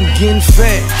say I'm getting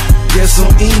fat, guess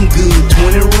I'm eating good.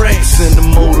 20 racks in the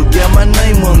motor, got my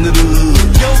name under the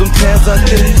hood. Sometimes I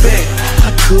get back,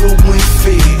 I could've went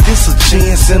fed. This a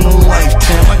chance in a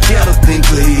lifetime, I gotta think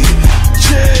ahead.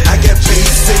 I got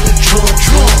bass in the trunk,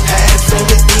 hats on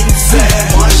the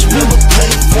inside, marshmallow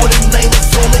paint for the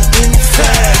neighbors on the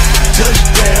inside.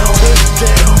 Touchdown,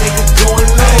 nigga going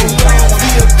low,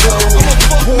 field goal,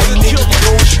 point nigga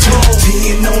going strong.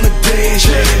 10 on the dash,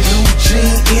 blue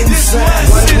jean inside,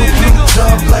 white with blue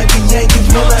top like the Yankees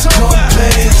when I come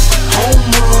past. Home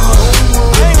run,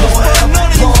 boy out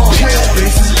the ball,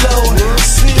 this is loaded,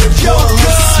 that boy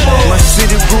looks smart. My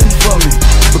city room for me,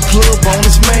 the club on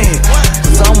this man.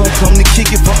 I won't come to kick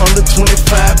it for under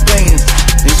 25 bands.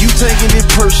 And you taking it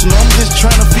personal, I'm just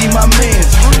trying to be my man.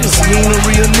 Cause he ain't a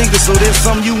real nigga, so there's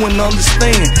something you wouldn't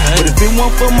understand. But if it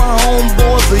weren't for my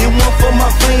homeboys or it weren't for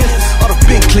my fans, all the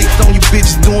Big clicks on you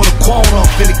bitches doing a quart off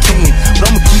in the can. But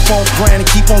I'ma keep on grinding,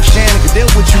 keep on shining, cause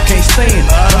that's what you can't stand.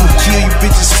 I'ma kill you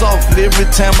bitches softly every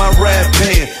time I ride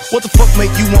past. What the fuck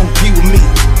make you wanna be with me?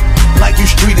 Like you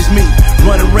street as me,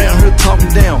 running around here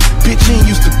talking down. Bitch, you ain't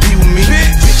used to be with me.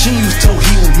 Bitch, you ain't used to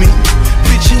he with me.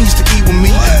 Bitch, you ain't used to eat with me.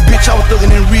 Bitch, I was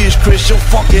thuggin' in Ridge Chris. Your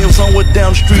funk ass somewhere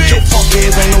down the street. Your funk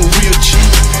ass ain't no real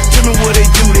cheat. Tell me what they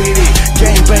do, they did.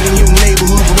 Gang banging your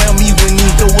neighborhood around me when you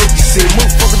go up. You said,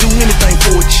 motherfucker do anything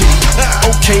for a chick.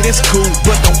 Okay, that's cool,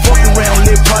 but don't fuck around.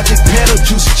 Let Project Pedal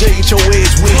juice J get your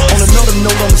ass with. On another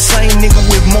note, I'm the same nigga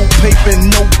with more paper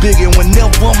and no bigger.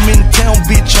 Whenever I'm in town,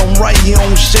 bitch, I'm right here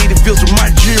on shady fields with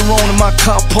my gear on in my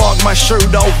car park, my shirt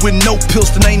off with no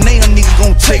pistol. Ain't now niggas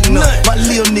gon' take none. My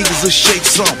little niggas will shake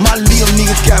some. My little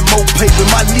niggas got more paper.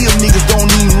 My little niggas don't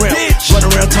even rap. Run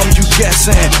around telling you got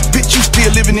sign. Bitch, you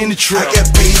still living in the trap. I got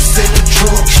beats in the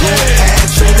trunk,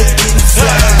 ads on the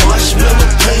inside.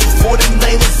 Marshmallow paint for the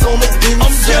neighbors on the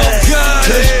inside.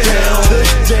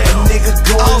 Touchdown, nigga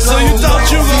go long. So you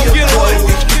thought you gon' get away?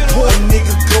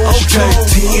 Nigga go strong.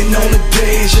 10 on the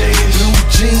dash, blue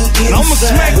jean inside. I'ma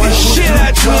smack the shit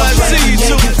out you when I see you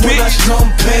too, bitch.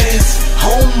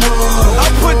 I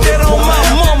put that on my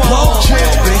mama, ho.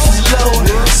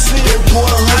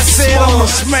 I said I'ma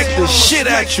smack the shit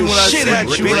out you when I see you,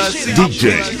 bitch.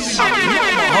 DJs.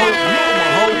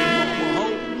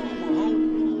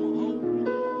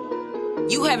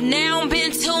 You have now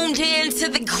been tuned in to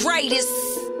the greatest.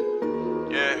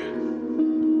 Yeah.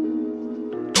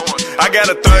 I got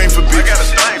a thing for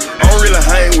bitches. I don't really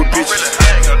hang with bitches.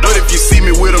 But if you see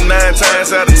me with them 9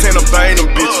 times out of 10, I'm bang them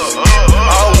bitches.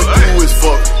 All we do is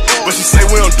fuck. But she say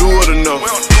we don't do it enough.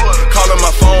 Calling my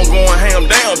phone going ham.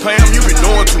 Damn, Pam, you be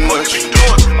doing too much.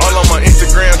 All on my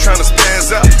Instagram trying to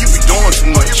spaz out. You be doing too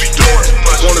much.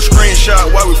 Want a screenshot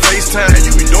while we FaceTime.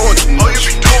 You be doing too much.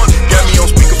 Got me on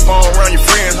speakerphone around your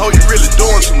friends. Ho, you really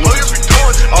doing too much.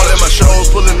 All in my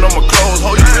shows, pulling on my clothes.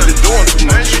 Ho, you really doing too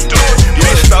much.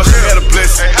 Bitch thought she had a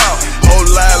blessing. Whole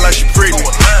lie like she pregnant.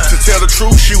 To tell the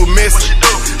truth, she was missing.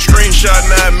 Screenshot,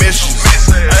 now I miss you.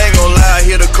 I ain't gon' lie, I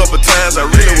hit a couple times. I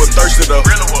really was thirsty though.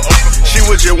 She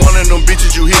was just one of them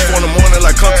bitches you hit for in the morning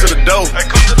like come to the door.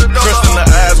 Crust in the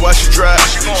eyes while she drive.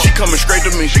 She coming straight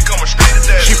to me. She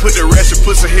put the ratchet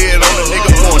pussy head on the nigga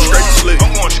going straight to sleep.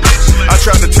 I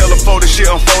tried to tell her before this shit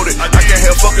unfolded. I can't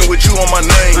help fucking with you on my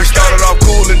name. We started off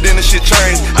cool and then the shit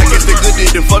changed. I guess they good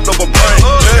did then fucked up a brain.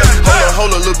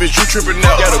 Hold on, little bitch, you tripping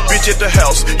now. Got a bitch at the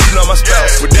house, you not my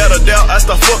spouse. Without a doubt, I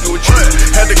start fucking with you.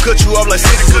 Had to cut you off like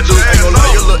 60 could do. Ain't gon'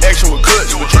 lie, your little action was good,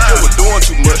 but you still was doing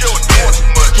too much.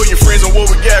 Put your friends on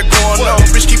what we got going on,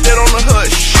 bitch, keep that on the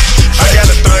hush. I got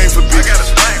a thing for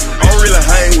bitches. I don't really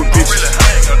hang with bitches.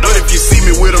 But if you see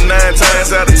me with them 9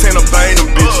 times out of 10, I'm bang them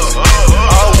bitches.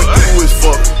 All we do is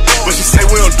fuck. But she say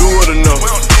we don't do it enough.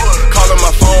 Calling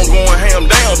my phone going ham.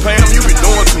 Damn, Pam, you be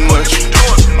doing too much.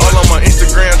 All on my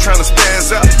Instagram trying to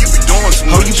spaz out. You be doing too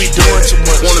much. Oh, you be doing too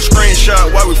much. Want a screenshot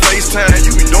while we FaceTime.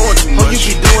 You be doing too much. Oh, you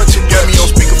be doing too much. Got me on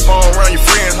speakerphone around your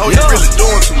friends. Ho, you really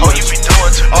doing too much. Oh, you be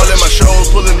doing too much. All in my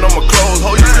shows, pulling on my clothes.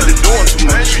 Ho, you really doing too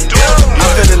much. I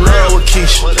fell in love with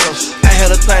Keisha. I had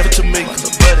a thing for Tamika.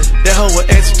 That hoe was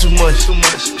asking too much.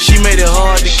 She made it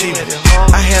hard to keep it.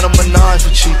 I had a menage for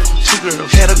cheap.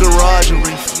 Had a garage and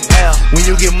reefer. When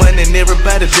you get money and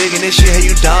everybody begging that shit, how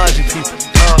you dodging people.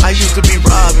 I used to be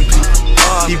robbing people.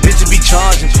 These bitches be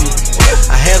charging people.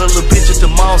 I had a little bitch at the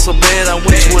mall so bad I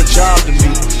went to a job to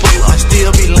meet. I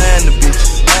still be lying to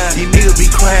bitches. These niggas be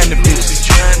crying to bitches.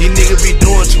 These niggas be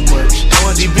doing too much.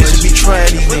 These bitches be trying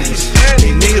these niggas.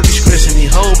 These niggas be stressing,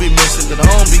 these hoes be missing, but I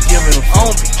don't be giving them.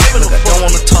 I don't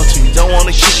wanna talk to you, don't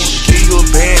wanna kick you, give you a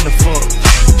band to fuck.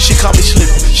 She caught me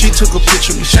slipping, she took a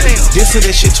picture of me slipping. This and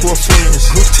that shit to her friends.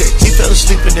 Group text, he fell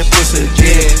asleep in that pussy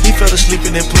again. He fell asleep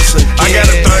in that pussy again. I got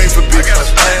a thing for bitches.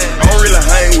 I don't really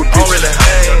hang with bitches.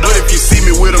 But if you see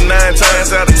me with them 9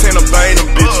 times out of 10, I bang them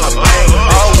bitches.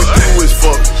 All we do is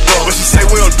fuck. But she say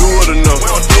we don't do it enough.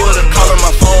 Calling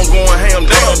my phone going ham.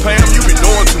 Damn, Pam, you be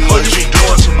doing too much.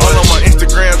 All on my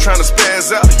Instagram trying to spaz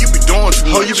out. You be doing too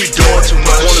much. You be doing too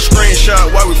much. Want a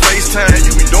screenshot while we FaceTime.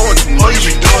 You be doing too much.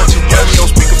 You be doing too much. Got me on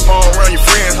speakerphone around your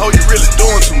friends. Ho, you really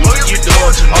doing too much. You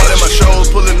doing too much. All in my shows,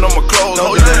 pulling on my clothes.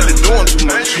 Ho, you really doing too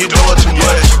much. You doing too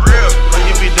much.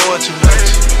 You be doing too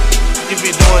much. You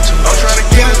be doing too much. I'm trying to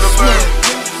get it,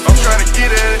 I'm trying to get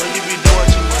it. You be doing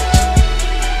too much.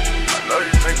 I know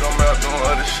you think I'm out doing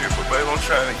other shit, but babe, I'm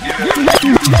trying to get it.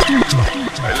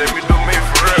 Hey, let me do me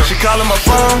for real. She calling my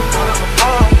phone,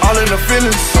 all in the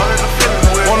feelings.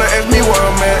 Wanna ask me where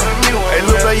I'm at. Hey,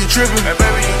 look, babe, you tripping.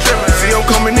 See, I'm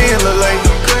coming in, little lady.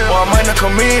 Or I might not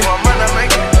come in.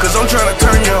 Cause Cause I'm tryna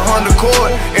turn your Honda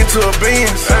Accord into a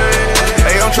Benz.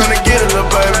 Hey, I'm tryna get it, little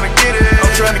baby.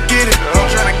 I'm tryna get it.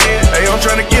 Hey, I'm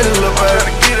tryna get it, little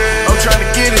baby. I'm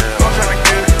tryna get it.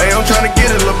 Hey, I'm tryna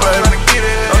get it, little baby.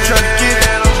 I'm tryna get it.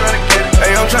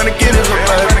 Hey, I'm tryna get it, little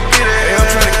baby. Hey, I'm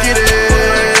tryna get it.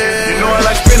 You know I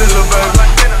like spinning, little baby,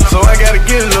 so I gotta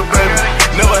get it, little baby.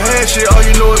 Never had shit, all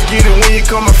you know is get it when you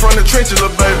coming from the trenches,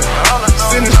 little baby.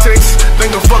 Send this text,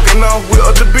 think I'm fucking off with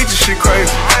other bitches, shit crazy.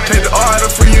 Take the R out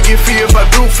of free, you get fee if I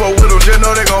do fuck with them, just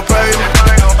know they gon' pay me.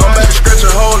 I'm about to scratch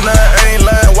a whole nine, I ain't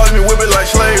lying, watch me whip it like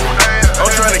slavery. I'm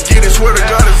tryna get it, swear to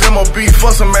God it's MOB,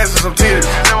 fuck some ass and some titties.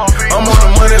 I'm on the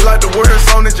money like the words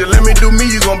on it, just let me do me,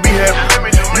 you gon' be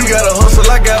happy. You gotta hustle,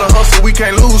 I gotta hustle, we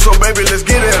can't lose, so baby, let's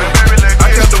get at it.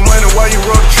 I count the money while you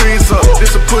roll the trees up.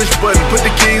 This a push button, put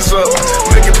the keys up.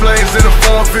 Making plays in the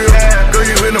farm field. Girl,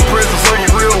 you in the presence of a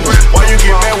real one. Why you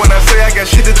get mad when I say I got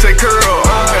shit to take care of? I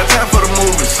don't got time for the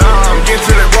movies. I'm getting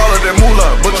to that baller, that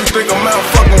moolah. But you think I'm out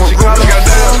fucking with girls? Got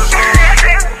down.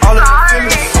 All of the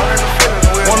feelings.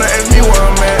 Wanna ask me where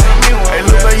I'm at? Hey,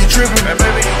 look like you tripping.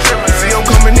 See, I'm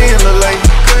coming in, little late.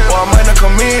 Or I might not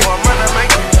come in.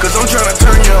 Cause I'm tryna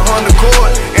turn your Honda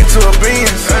Accord into a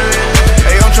Benz.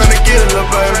 Hey, I'm tryna get it, little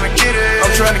baby.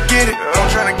 I'm tryna get it.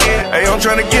 Hey, I'm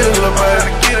tryna get it, little baby.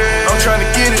 I'm tryna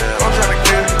get it.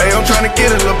 Hey, I'm tryna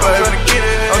get it, little baby.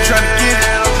 I'm tryna get it.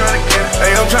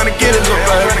 Hey, I'm tryna get it, little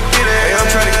baby. Hey, I'm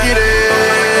tryna get it.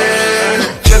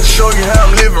 Just to show you how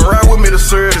I'm living, ride with me to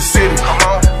serve the city.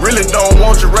 Really don't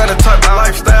want you ride a type of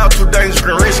lifestyle too dangerous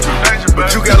and risky.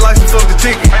 But you got license, fuck the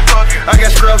ticket. I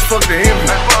got scraps, fuck the envy.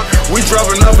 We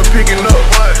dropping up and picking up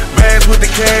bags with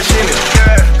the cash in it.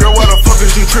 Girl, why the fuck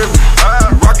is you tripping?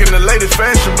 Rocking the latest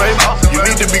fashion, baby. You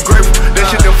need to be grateful. That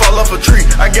shit didn't fall off a tree.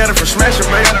 I got it from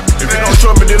smashing, baby. If you don't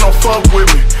trust me, then don't fuck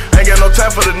with me. Ain't got no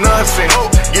time for the nonsense.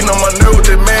 Getting on my nerve with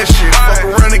that mad shit. Fuck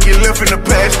around and get left in the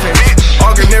past tense.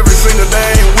 Arguing every single day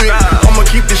I ain't with. I'ma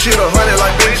keep this shit 100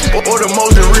 like bitch. Or the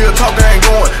motion real talk, I ain't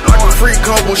going. Like a freak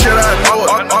couple, shit I know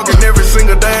it. Arguing every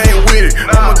single day I ain't with it.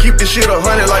 I'ma keep this shit 100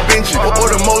 like benches. Or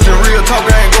the motion real talk,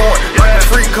 I ain't going. Like a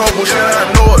freak couple, shit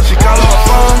I know it. She call on my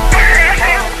phone.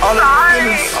 All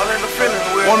in the feelings.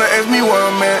 Wanna ask me where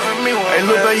I'm at? Hey,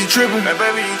 look, baby, you tripping.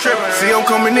 See, I'm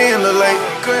coming in a little late.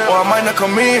 Or I might not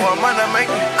come in.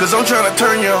 Cause I'm tryna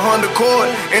turn your Honda Accord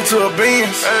into a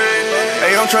Benz.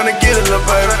 Hey, I'm tryna get it, little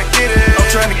baby. I'm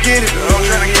tryna get it.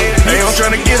 Hey, I'm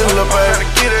tryna get it, little baby.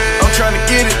 I'm tryna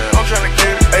get it.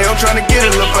 Hey, I'm tryna get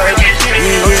it, little baby.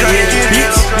 I'm tryna get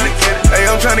it. Hey,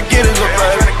 I'm tryna get it, little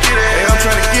baby. Hey, I'm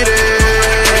tryna get it.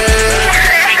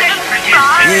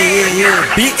 Yeah,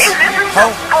 bitch. Ho.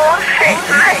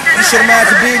 You should have mind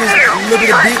your business, a little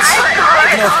bit of bitch.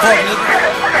 You know, fuck, nigga.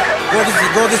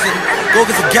 Go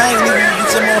get the gang, nigga. You get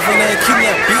some motherfucking ass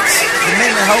kidnap, bitch. The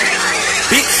name that hoe,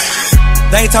 bitch.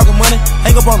 They ain't talking money,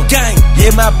 hang up on them. Gang.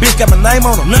 Yeah, my bitch got my name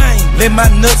on them. Let my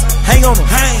nuts hang on them.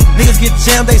 Niggas get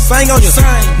jammed, they sing on you.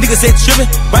 Niggas said trippin',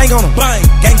 bang on them. Bang.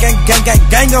 Gang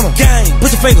on them. Gang.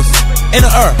 Put your fingers in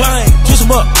the air. Bang. Juice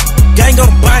them up. Gang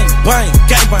on them. Bang.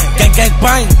 Gang bang. Gang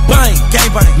bang.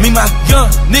 Me, my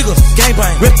young niggas. Gang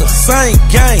bang. Rip the same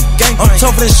gang. I'm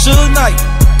tougher than Suge Knight.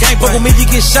 Gang fuck with me, you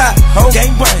get shot. Ho.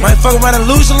 Gang bang. Might fuck around and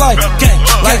lose your life. Gang.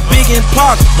 Like Big and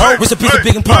Park. Ho. What's a piece of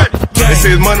Big and Park? They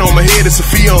say it's money on my head, it's a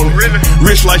fee on it.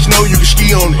 Rich like snow, you can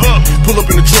ski on it. Pull up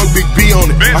in the truck, big B on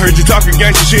it. I heard you talking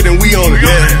gangsta shit and we on it.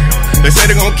 Yeah. They say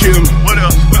they gon' kill me. What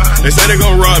else? They say they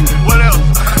gon' rob me. What else?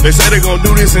 They say they gon'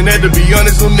 do this and that. To be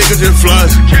honest, them niggas just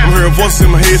flies. I'm hearing voices in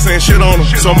my head saying shit on them.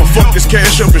 So I'ma fuck this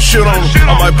cash up and shit on them.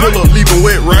 I might pull up, leaving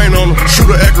wet rain on them.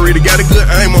 Shooter accurate, got a good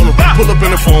aim on them. Pull up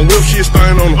in the phone, whip shit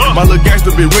stain on them. My little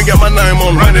gangster bitch, we got my name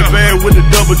on them. Running bad with the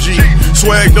double G.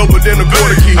 Swag doper than the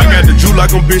quarter key. I got the Jew like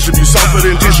I'm Bishop. You softer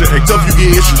than tissue. Act up, you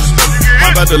get issues.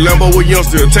 How about the Lambo with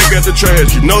youngster? Take out the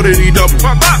trash. You know that he double.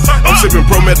 I'm sipping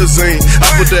promethazine. I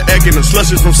put the egg in the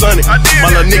slushes from Sunny. My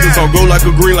little niggas on go like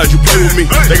a green light. You play with me,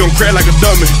 they gon' crack like a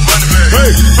dummy.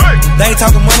 Hey. They ain't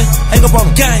talking money, hang up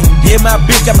on them. Gang. Yeah, my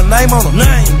bitch got my name on them.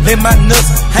 Let my nuts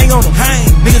hang on them.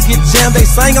 Niggas get jammed, they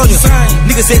sing on you.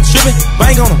 Niggas said trippin',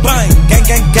 bang on them.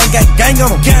 Gang on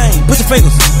them. Gang. Put your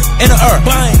fingers in the air.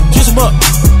 Bang. Juice them up.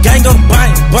 Gang on them.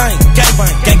 Bang. Gang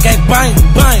bang.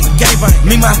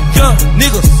 Me, my young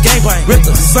niggas. Gang bang. Rip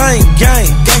the same gang.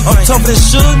 I'm tougher than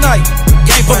Suge Knight.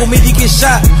 Gang fuck with me, you get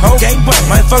shot. Ho. Gang bang.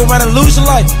 Might fuck around and lose your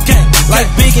life. Gang. Like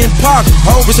Big and Park.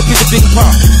 Ho. What's a piece of Big and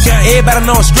Park? Gang. Everybody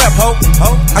know I'm strap, ho.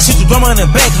 I shoot your grandma in the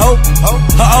back, ho.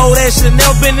 Her old ass should've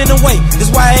never been in the way. This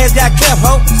why her ass got clapped,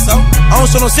 ho. So I don't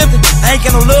show no sympathy. I ain't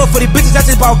got no love for these bitches. I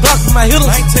just bought blocks for my hitters.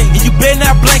 And you better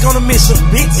not blank on a mission,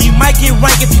 bitch. You might get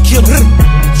rank if you kill her.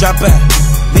 Drop out.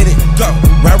 let it go,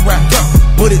 right, go,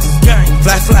 bullets, gang,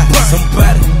 fly,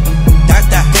 somebody,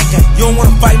 die, you don't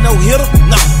wanna fight no hitter,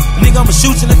 no, nigga, I'ma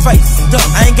shoot you in the face,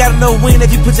 I ain't gotta know when,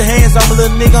 if you put your hands on me,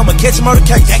 little nigga, I'ma catch him on the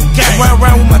case, I'm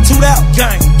round with my toot out,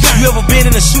 you ever been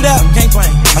in a shootout,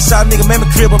 I shot a nigga, man, my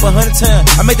crib up 100 times,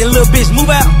 I make that little bitch move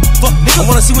out, fuck, nigga, I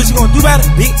wanna see what you gonna do about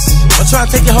it, bitch, I'm trying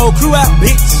to take your whole crew out,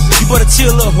 bitch, you better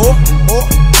chill, little whore,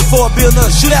 before I build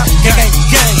another shootout, gang,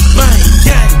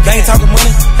 gang, talking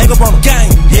money, hang up on them, gang,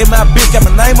 yeah, my bitch got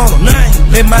my name on them,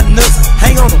 let my nuts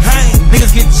hang on them,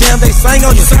 niggas get jammed, they sing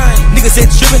on you, niggas said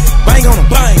trippin', bang on them,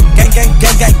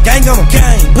 gang on them,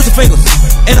 put your fingers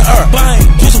in the air,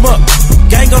 push them up,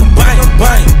 gang on them,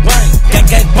 gang,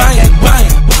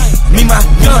 me my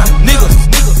young niggas,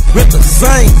 rip the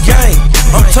same gang,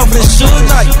 I'm tougher than Suge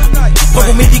Knight, fuck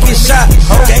with me, you get shot,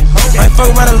 okay, I ain't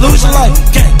fucking around and lose your life,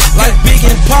 like Big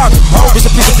and Park, it's a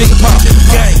piece of Big and Park,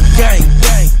 gang.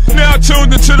 Now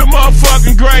tuned into the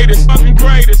motherfucking greatest.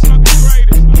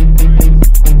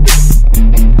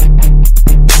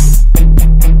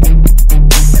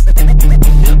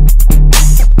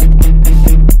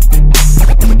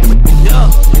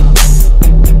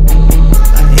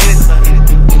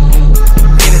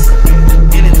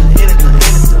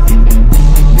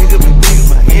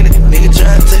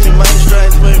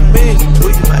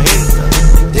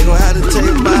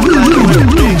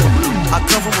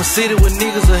 City where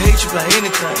niggas will hate you by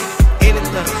anything.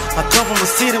 I come from a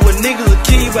city where niggas will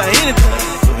kill you by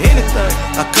anything.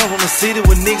 I come from a city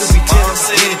where niggas be telling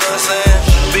me anything.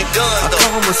 Big guns, I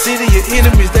come from a city, your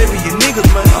enemies, they be your niggas,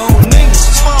 man. Own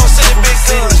niggas. Small city, big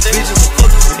guns, bitches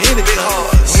fuck with anything. Big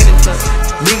hearts.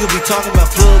 Niggas be talking about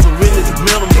plugs, but really the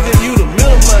middle, nigga, you the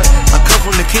middle, man. I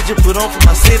come from the kitchen, put on for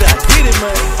my city, I did it,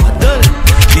 man. I done it.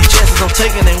 These chances I'm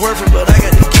taking ain't worth it, but I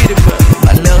got to get it, man.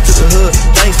 I left to the hood,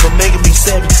 thanks for making me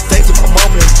savage. Thanks to my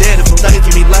mama and daddy for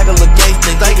thanking me like a little gangster.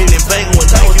 They thanking and banging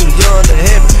when I was too young to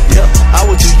have it. Yeah, I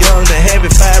was too young to have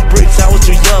it. 5 bricks, I was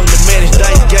too young to manage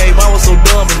dice game. I was so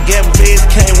dumb and gambling beds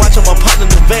came, watching my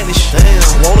partner to vanish.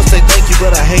 Damn, wanna say thank you,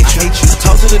 but I hate you.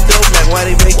 Talk to the dope like why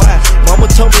they make why. Mama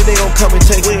told me they gon' come and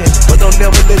take win, but don't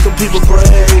never let them people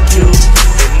break you.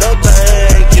 And no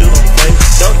thank you,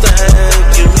 no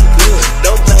thank you,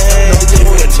 no thank you.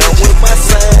 And I'm with my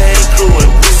same crew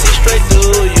and we see straight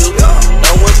through you.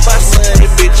 I'm with my same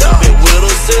bitch, I've been with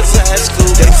her since high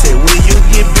school. They say when you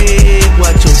get big,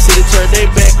 watch your city turn their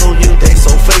back on you. They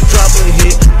so fake drop a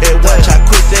hit, and watch how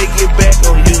quick they get back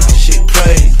on you. Shit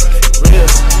crazy, real.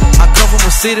 I come from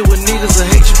a city where niggas will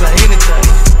hate you by anything.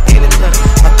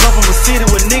 I come from a city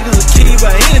where niggas will kill you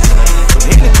by anything.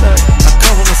 I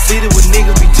come from a city where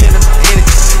niggas be telling by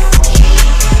anything.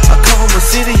 I come from a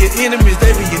city, your enemies,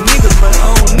 they be your niggas, man.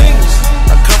 Own niggas.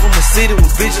 I come from a city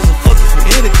where bitches will fuck you for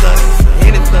anything.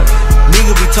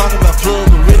 Niggas be talking about plugs,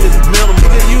 but really the middle,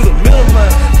 nigga, you the middle,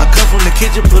 man. I come from the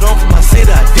kitchen, put on for my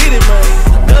city, I did it, man.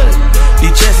 I done it.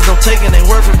 These chances I'm taking ain't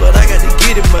worth it, but I got to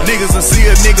get it, man. Niggas will see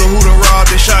a nigga who done robbed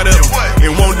and shot up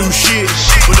and won't do shit,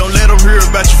 but don't let him hear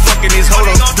about you fucking his hoe.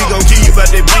 He gon' kill you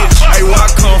about that bitch. Hey, where I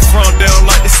come from, they don't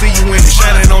like to see you in it,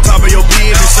 shining on top of your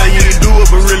business. Say you didn't do it,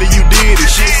 but really you did it.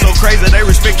 Shit so crazy, they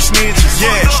respect your snitches.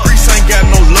 Yeah, streets ain't got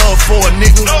no love for a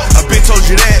nigga. I been told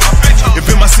you that. If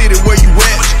in my city where you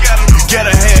at, you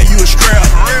gotta have you a scrap.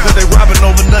 Cause they robbing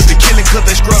over nothing, killing cause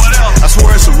they scrap. I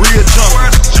swear it's a real jump.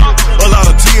 A lot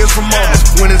of tears from mamas.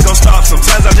 When it's gonna stop?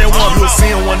 Sometimes I just want you'll see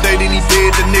him one day, then he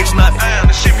dead, the next night. Damn,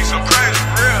 this shit be so crazy,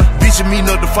 for real. Bitch and meeting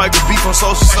up to fight with beef on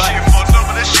social site. Shit fucked up,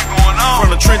 but this shit going on.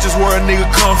 From the trenches where a nigga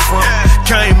come from.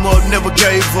 Came up, never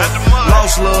gave up.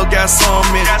 Lost love, got some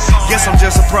in it. Guess I'm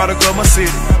just a product of my city.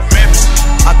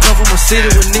 I come from a city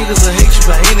where niggas will hate you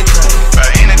by anything.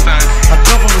 I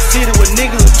come from a city where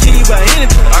niggas will kill you by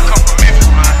anything. I come from Memphis,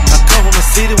 man. I come from a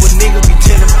city where niggas be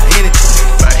telling by anything.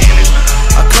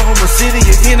 I come from a city,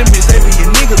 your enemies, they be your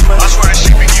niggas, man. I swear that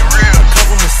shit be get real. I come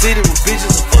from a city where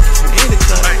bitches will fuck you for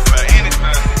anything.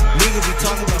 Niggas be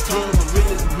talking about plugs, but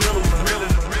really the middle, man.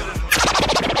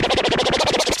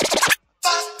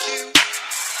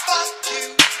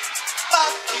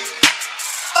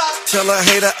 Tell a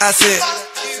hater I said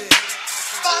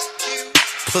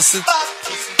pussy.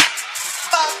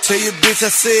 Tell your bitch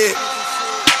I said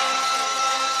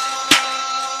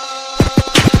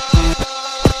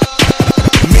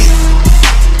me.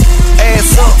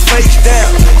 Ass up, face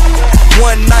down.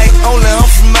 One night only, I'm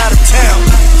from out of town.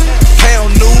 Play on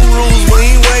new rules, we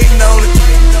ain't waiting on it.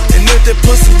 And if that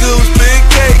pussy good, big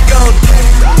cake on it.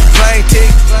 Plane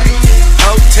ticket,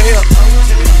 hotel,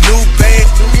 new bag,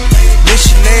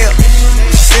 Chanel,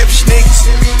 sip sneakers,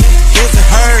 his and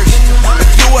hers. If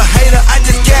you a hater, I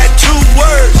just got 2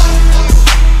 words.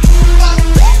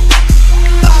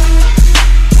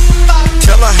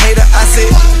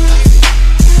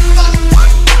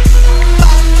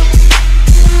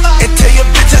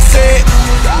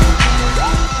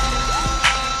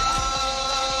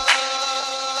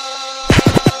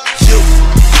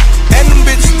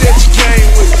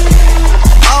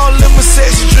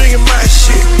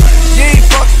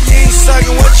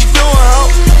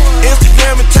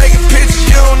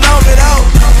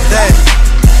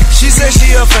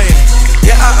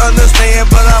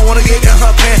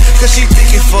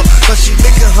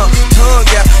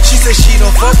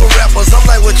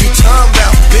 what you talking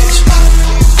about, bitch.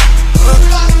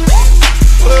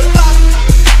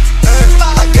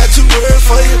 I got 2 words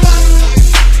for you.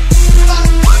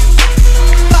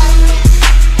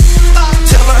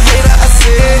 Tell my hater I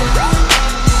said.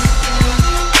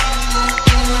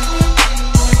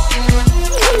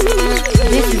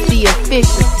 This is the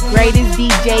official greatest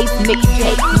DJs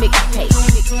mixtape.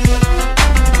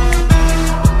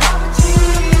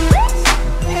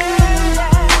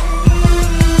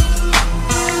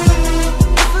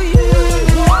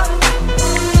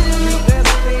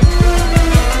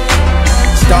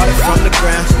 Started from the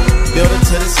ground, build it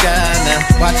to the sky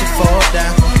now. Watch it fall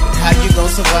down. How you gon'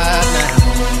 survive now?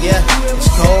 Yeah, it's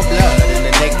cold blood in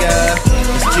the nigga.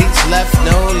 The streets left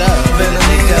no love in the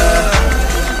nigga.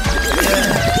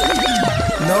 Yeah,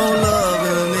 no love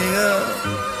in a nigga.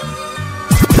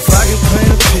 If I can paint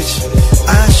a picture,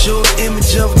 I show an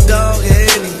image of a dog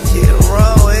heading, yeah,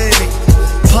 raw heading,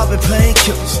 popping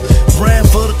painkillers, ran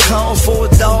for the cause for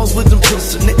dogs with them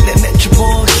pistols. Net your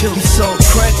boy killed. He sold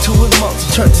crack to his muscle,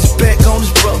 turned his back on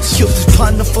his brothers, killed his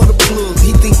partner for the plug.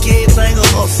 He think everything a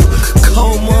hustle,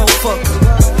 cold motherfucker.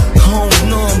 Home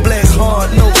knowing, black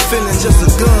hard, no feelings, just a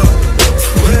gun.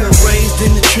 Raised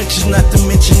in the trenches, not to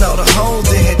mention all the hoes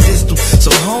that had dissed them.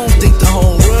 So home think the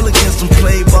whole world against them.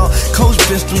 Play ball, coach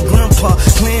best him, grandpa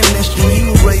playing instrument. He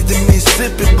was raised in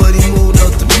Mississippi, but he moved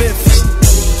up to Memphis.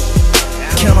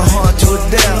 Kinda hard to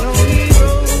adapt.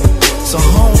 So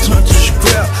home turned to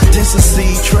scrap, then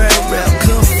succeed, trap rap,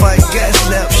 couldn't fight, got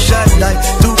slapped, shot like,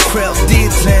 threw crap, did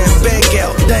time, back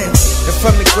out, damn. And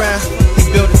from the ground, he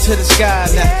built it to the sky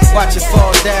now, watch it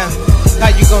fall down. How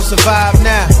you gon' survive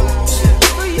now?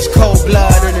 It's cold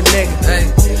blood in the nigga.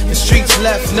 The streets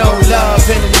left no love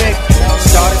in the nigga.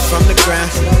 Started from the ground,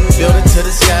 built it to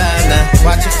the sky now,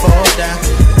 watch it fall down.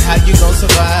 How you gon'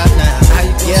 survive now?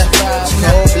 Yeah, it's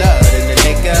cold blood in the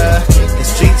nigga. The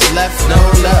streets left no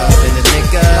love in the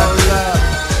nigga.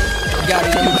 Gotti,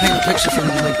 let me paint a picture for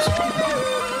you niggas.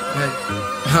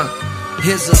 Hey,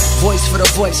 here's a voice for the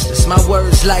voiceless. My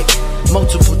words like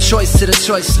multiple choice to the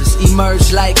choiceless.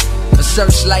 Emerge like a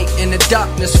searchlight in the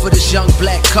darkness for this young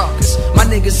black caucus. My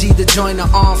niggas either join the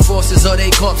armed forces or they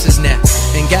corpses now.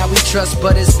 And God we trust,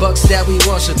 but it's bucks that we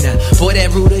worship now. Boy, that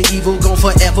root of evil gon'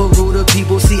 forever rule the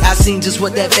people. See, I seen just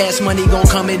what that fast money gon'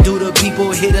 come and do to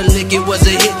people. Hit a lick, it was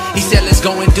a hit. He said let's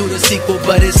go and do the sequel,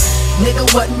 but it's nigga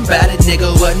wasn't about it, nigga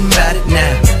wasn't about it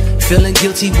now. Feeling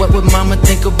guilty, what would mama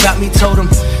think about me? Told him,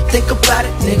 think about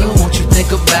it, nigga, won't you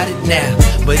think about it now?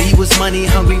 But he was money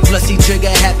hungry, plus he trigger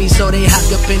happy, so they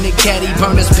hopped up in the caddy,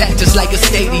 burned us back just like a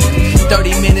stadium.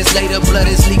 30 minutes later, blood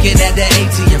is leaking at the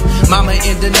ATM. Mama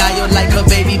in denial like her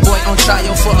baby boy on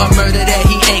trial for a murder that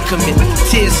he ain't committed.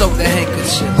 Tears soak the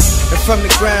handkerchief. And from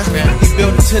the ground, he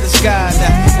built it to the sky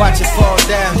now, watch it fall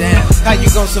down. How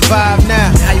you gon' survive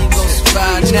now? How you gon'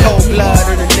 survive it's now? Cold blood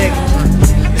in the nigga.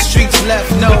 Streets left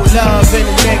no love in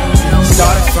the nigga.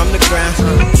 Started from the ground,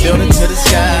 built it to the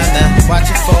sky now, watch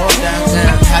it fall down.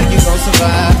 How you gon'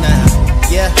 survive now?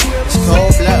 Yeah, it's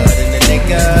cold blood in the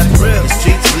nigga. The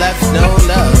streets left no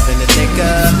love in the nigga.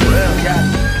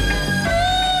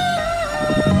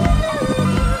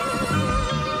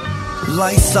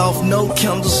 Lights off, no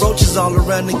candles, roaches all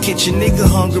around the kitchen. Nigga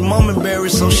hungry, mom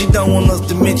embarrassed, so she don't want us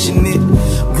to mention it.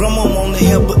 Grandma wanna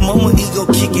help, but mama ego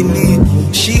kicking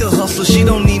in. She a hustler, she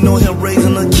don't need no help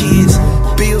raising her kids.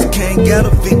 Bills can't got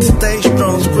a Vic, stay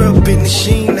strong, scrub business.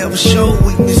 She ain't never show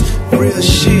weakness, real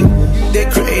shit. They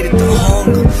created the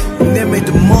hunger, and they made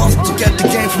the monster. Got the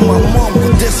game from my mama,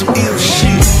 but that's some ill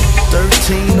shit.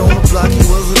 13 on the block, he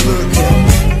was a lookout.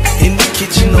 In the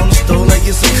kitchen, on the stove, like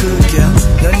it's a cookout.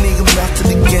 That nigga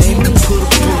mastered the game, could put a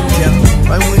book out.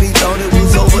 Right when he thought it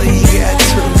was over, he got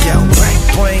took out.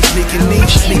 Brain sneaking in,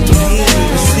 sneaked him, he didn't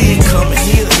even see it coming.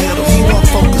 He a hitter, he won't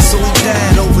focus, so he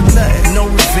died over nothing. No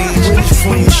revenge, when his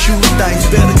friends shoot dice,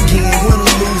 bet again. Win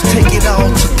or lose, take it all,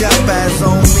 took out by his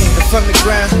own men. And from the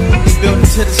ground, he built it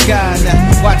to the sky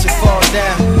now, watch it fall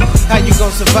down. How you gon'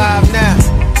 survive now?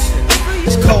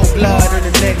 It's cold blood in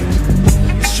the nigga.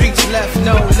 Streets left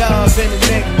no love in the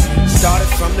nigga. Started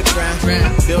from the ground,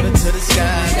 build it to the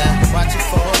sky now, watch it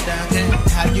fall down.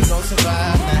 How you gon'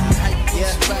 survive now?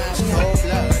 Yeah, it's cold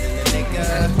blood in the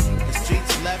nigga. The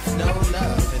streets left no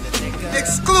love in the nigga.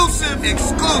 Exclusive.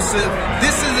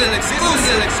 This is an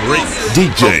exclusive. Great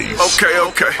DJs.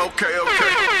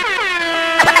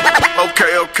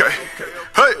 Okay.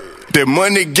 Hey. That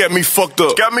money got me fucked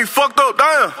up. Damn.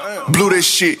 Blew that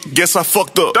shit, guess I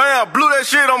fucked up. Damn, blew that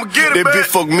shit, I'ma get it back. That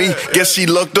bitch fucked me, guess she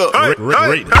lucked up.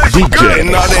 Great DJ.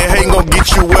 And now that hate gon'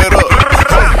 get you wet up.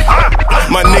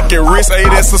 My neck and wrist, ayy,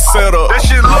 that's a setup.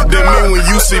 That mean when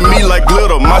you see me like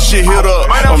glitter, my shit hit up.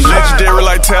 I'm legendary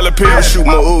like Tyler Perry, shoot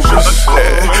my Ubers.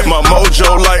 Yeah. My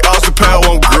mojo like Austin Powell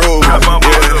on Groove.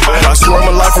 Yeah. I swear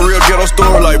my life a real ghetto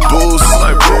story like booze.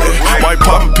 Yeah. Might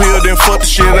pop a pill, then fuck the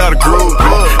shit out of groove.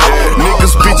 Yeah.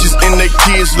 Niggas, bitches, and they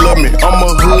kids love me. I'm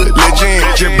a hood legend.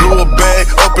 Just blew a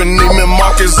bag up in Neiman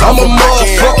Marcus. I'm a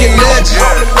motherfucking legend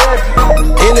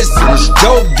in this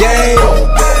dope game.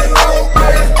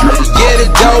 Get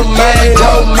it dope, man.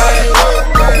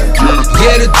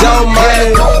 Get it dope,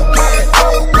 man.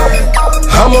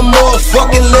 I'm a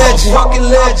motherfucking legend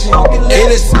in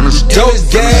this dope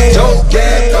game.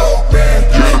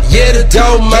 Get it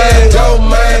dope, man.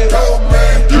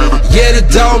 Get it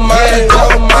dope, man.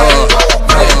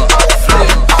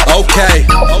 Okay.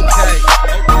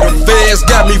 The feds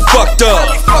got me fucked up.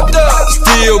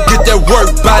 Still get that work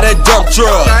by that dump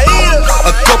truck.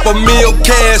 A couple mil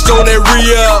cash on that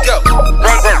re-up.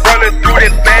 Running through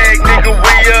that bag, nigga,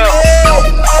 we up.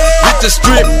 Hit the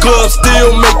strip club,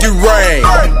 still make it rain.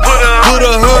 Put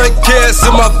 100 cash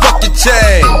in my fucking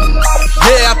chain.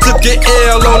 Yeah, I took an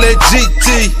L on that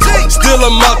GT. Still a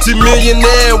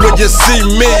multi-millionaire when you see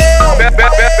me.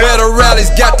 Better rallies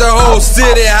got the whole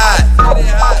city hot.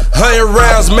 100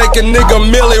 rounds make a nigga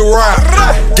Millie rock.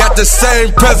 Got the same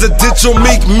presidential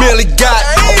Meek Millie got.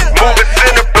 Moving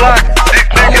in the block,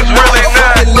 these niggas really not.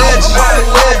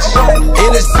 Legend in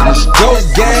this dope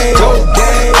game.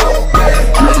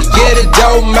 Get it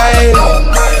dope, man.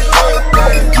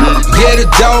 Get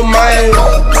it dope, man.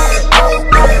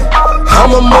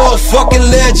 I'm a motherfucking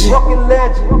legend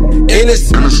in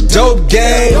this dope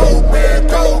game.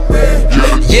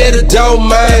 Get it dope,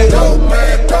 man.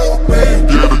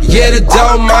 Get it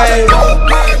dope, man.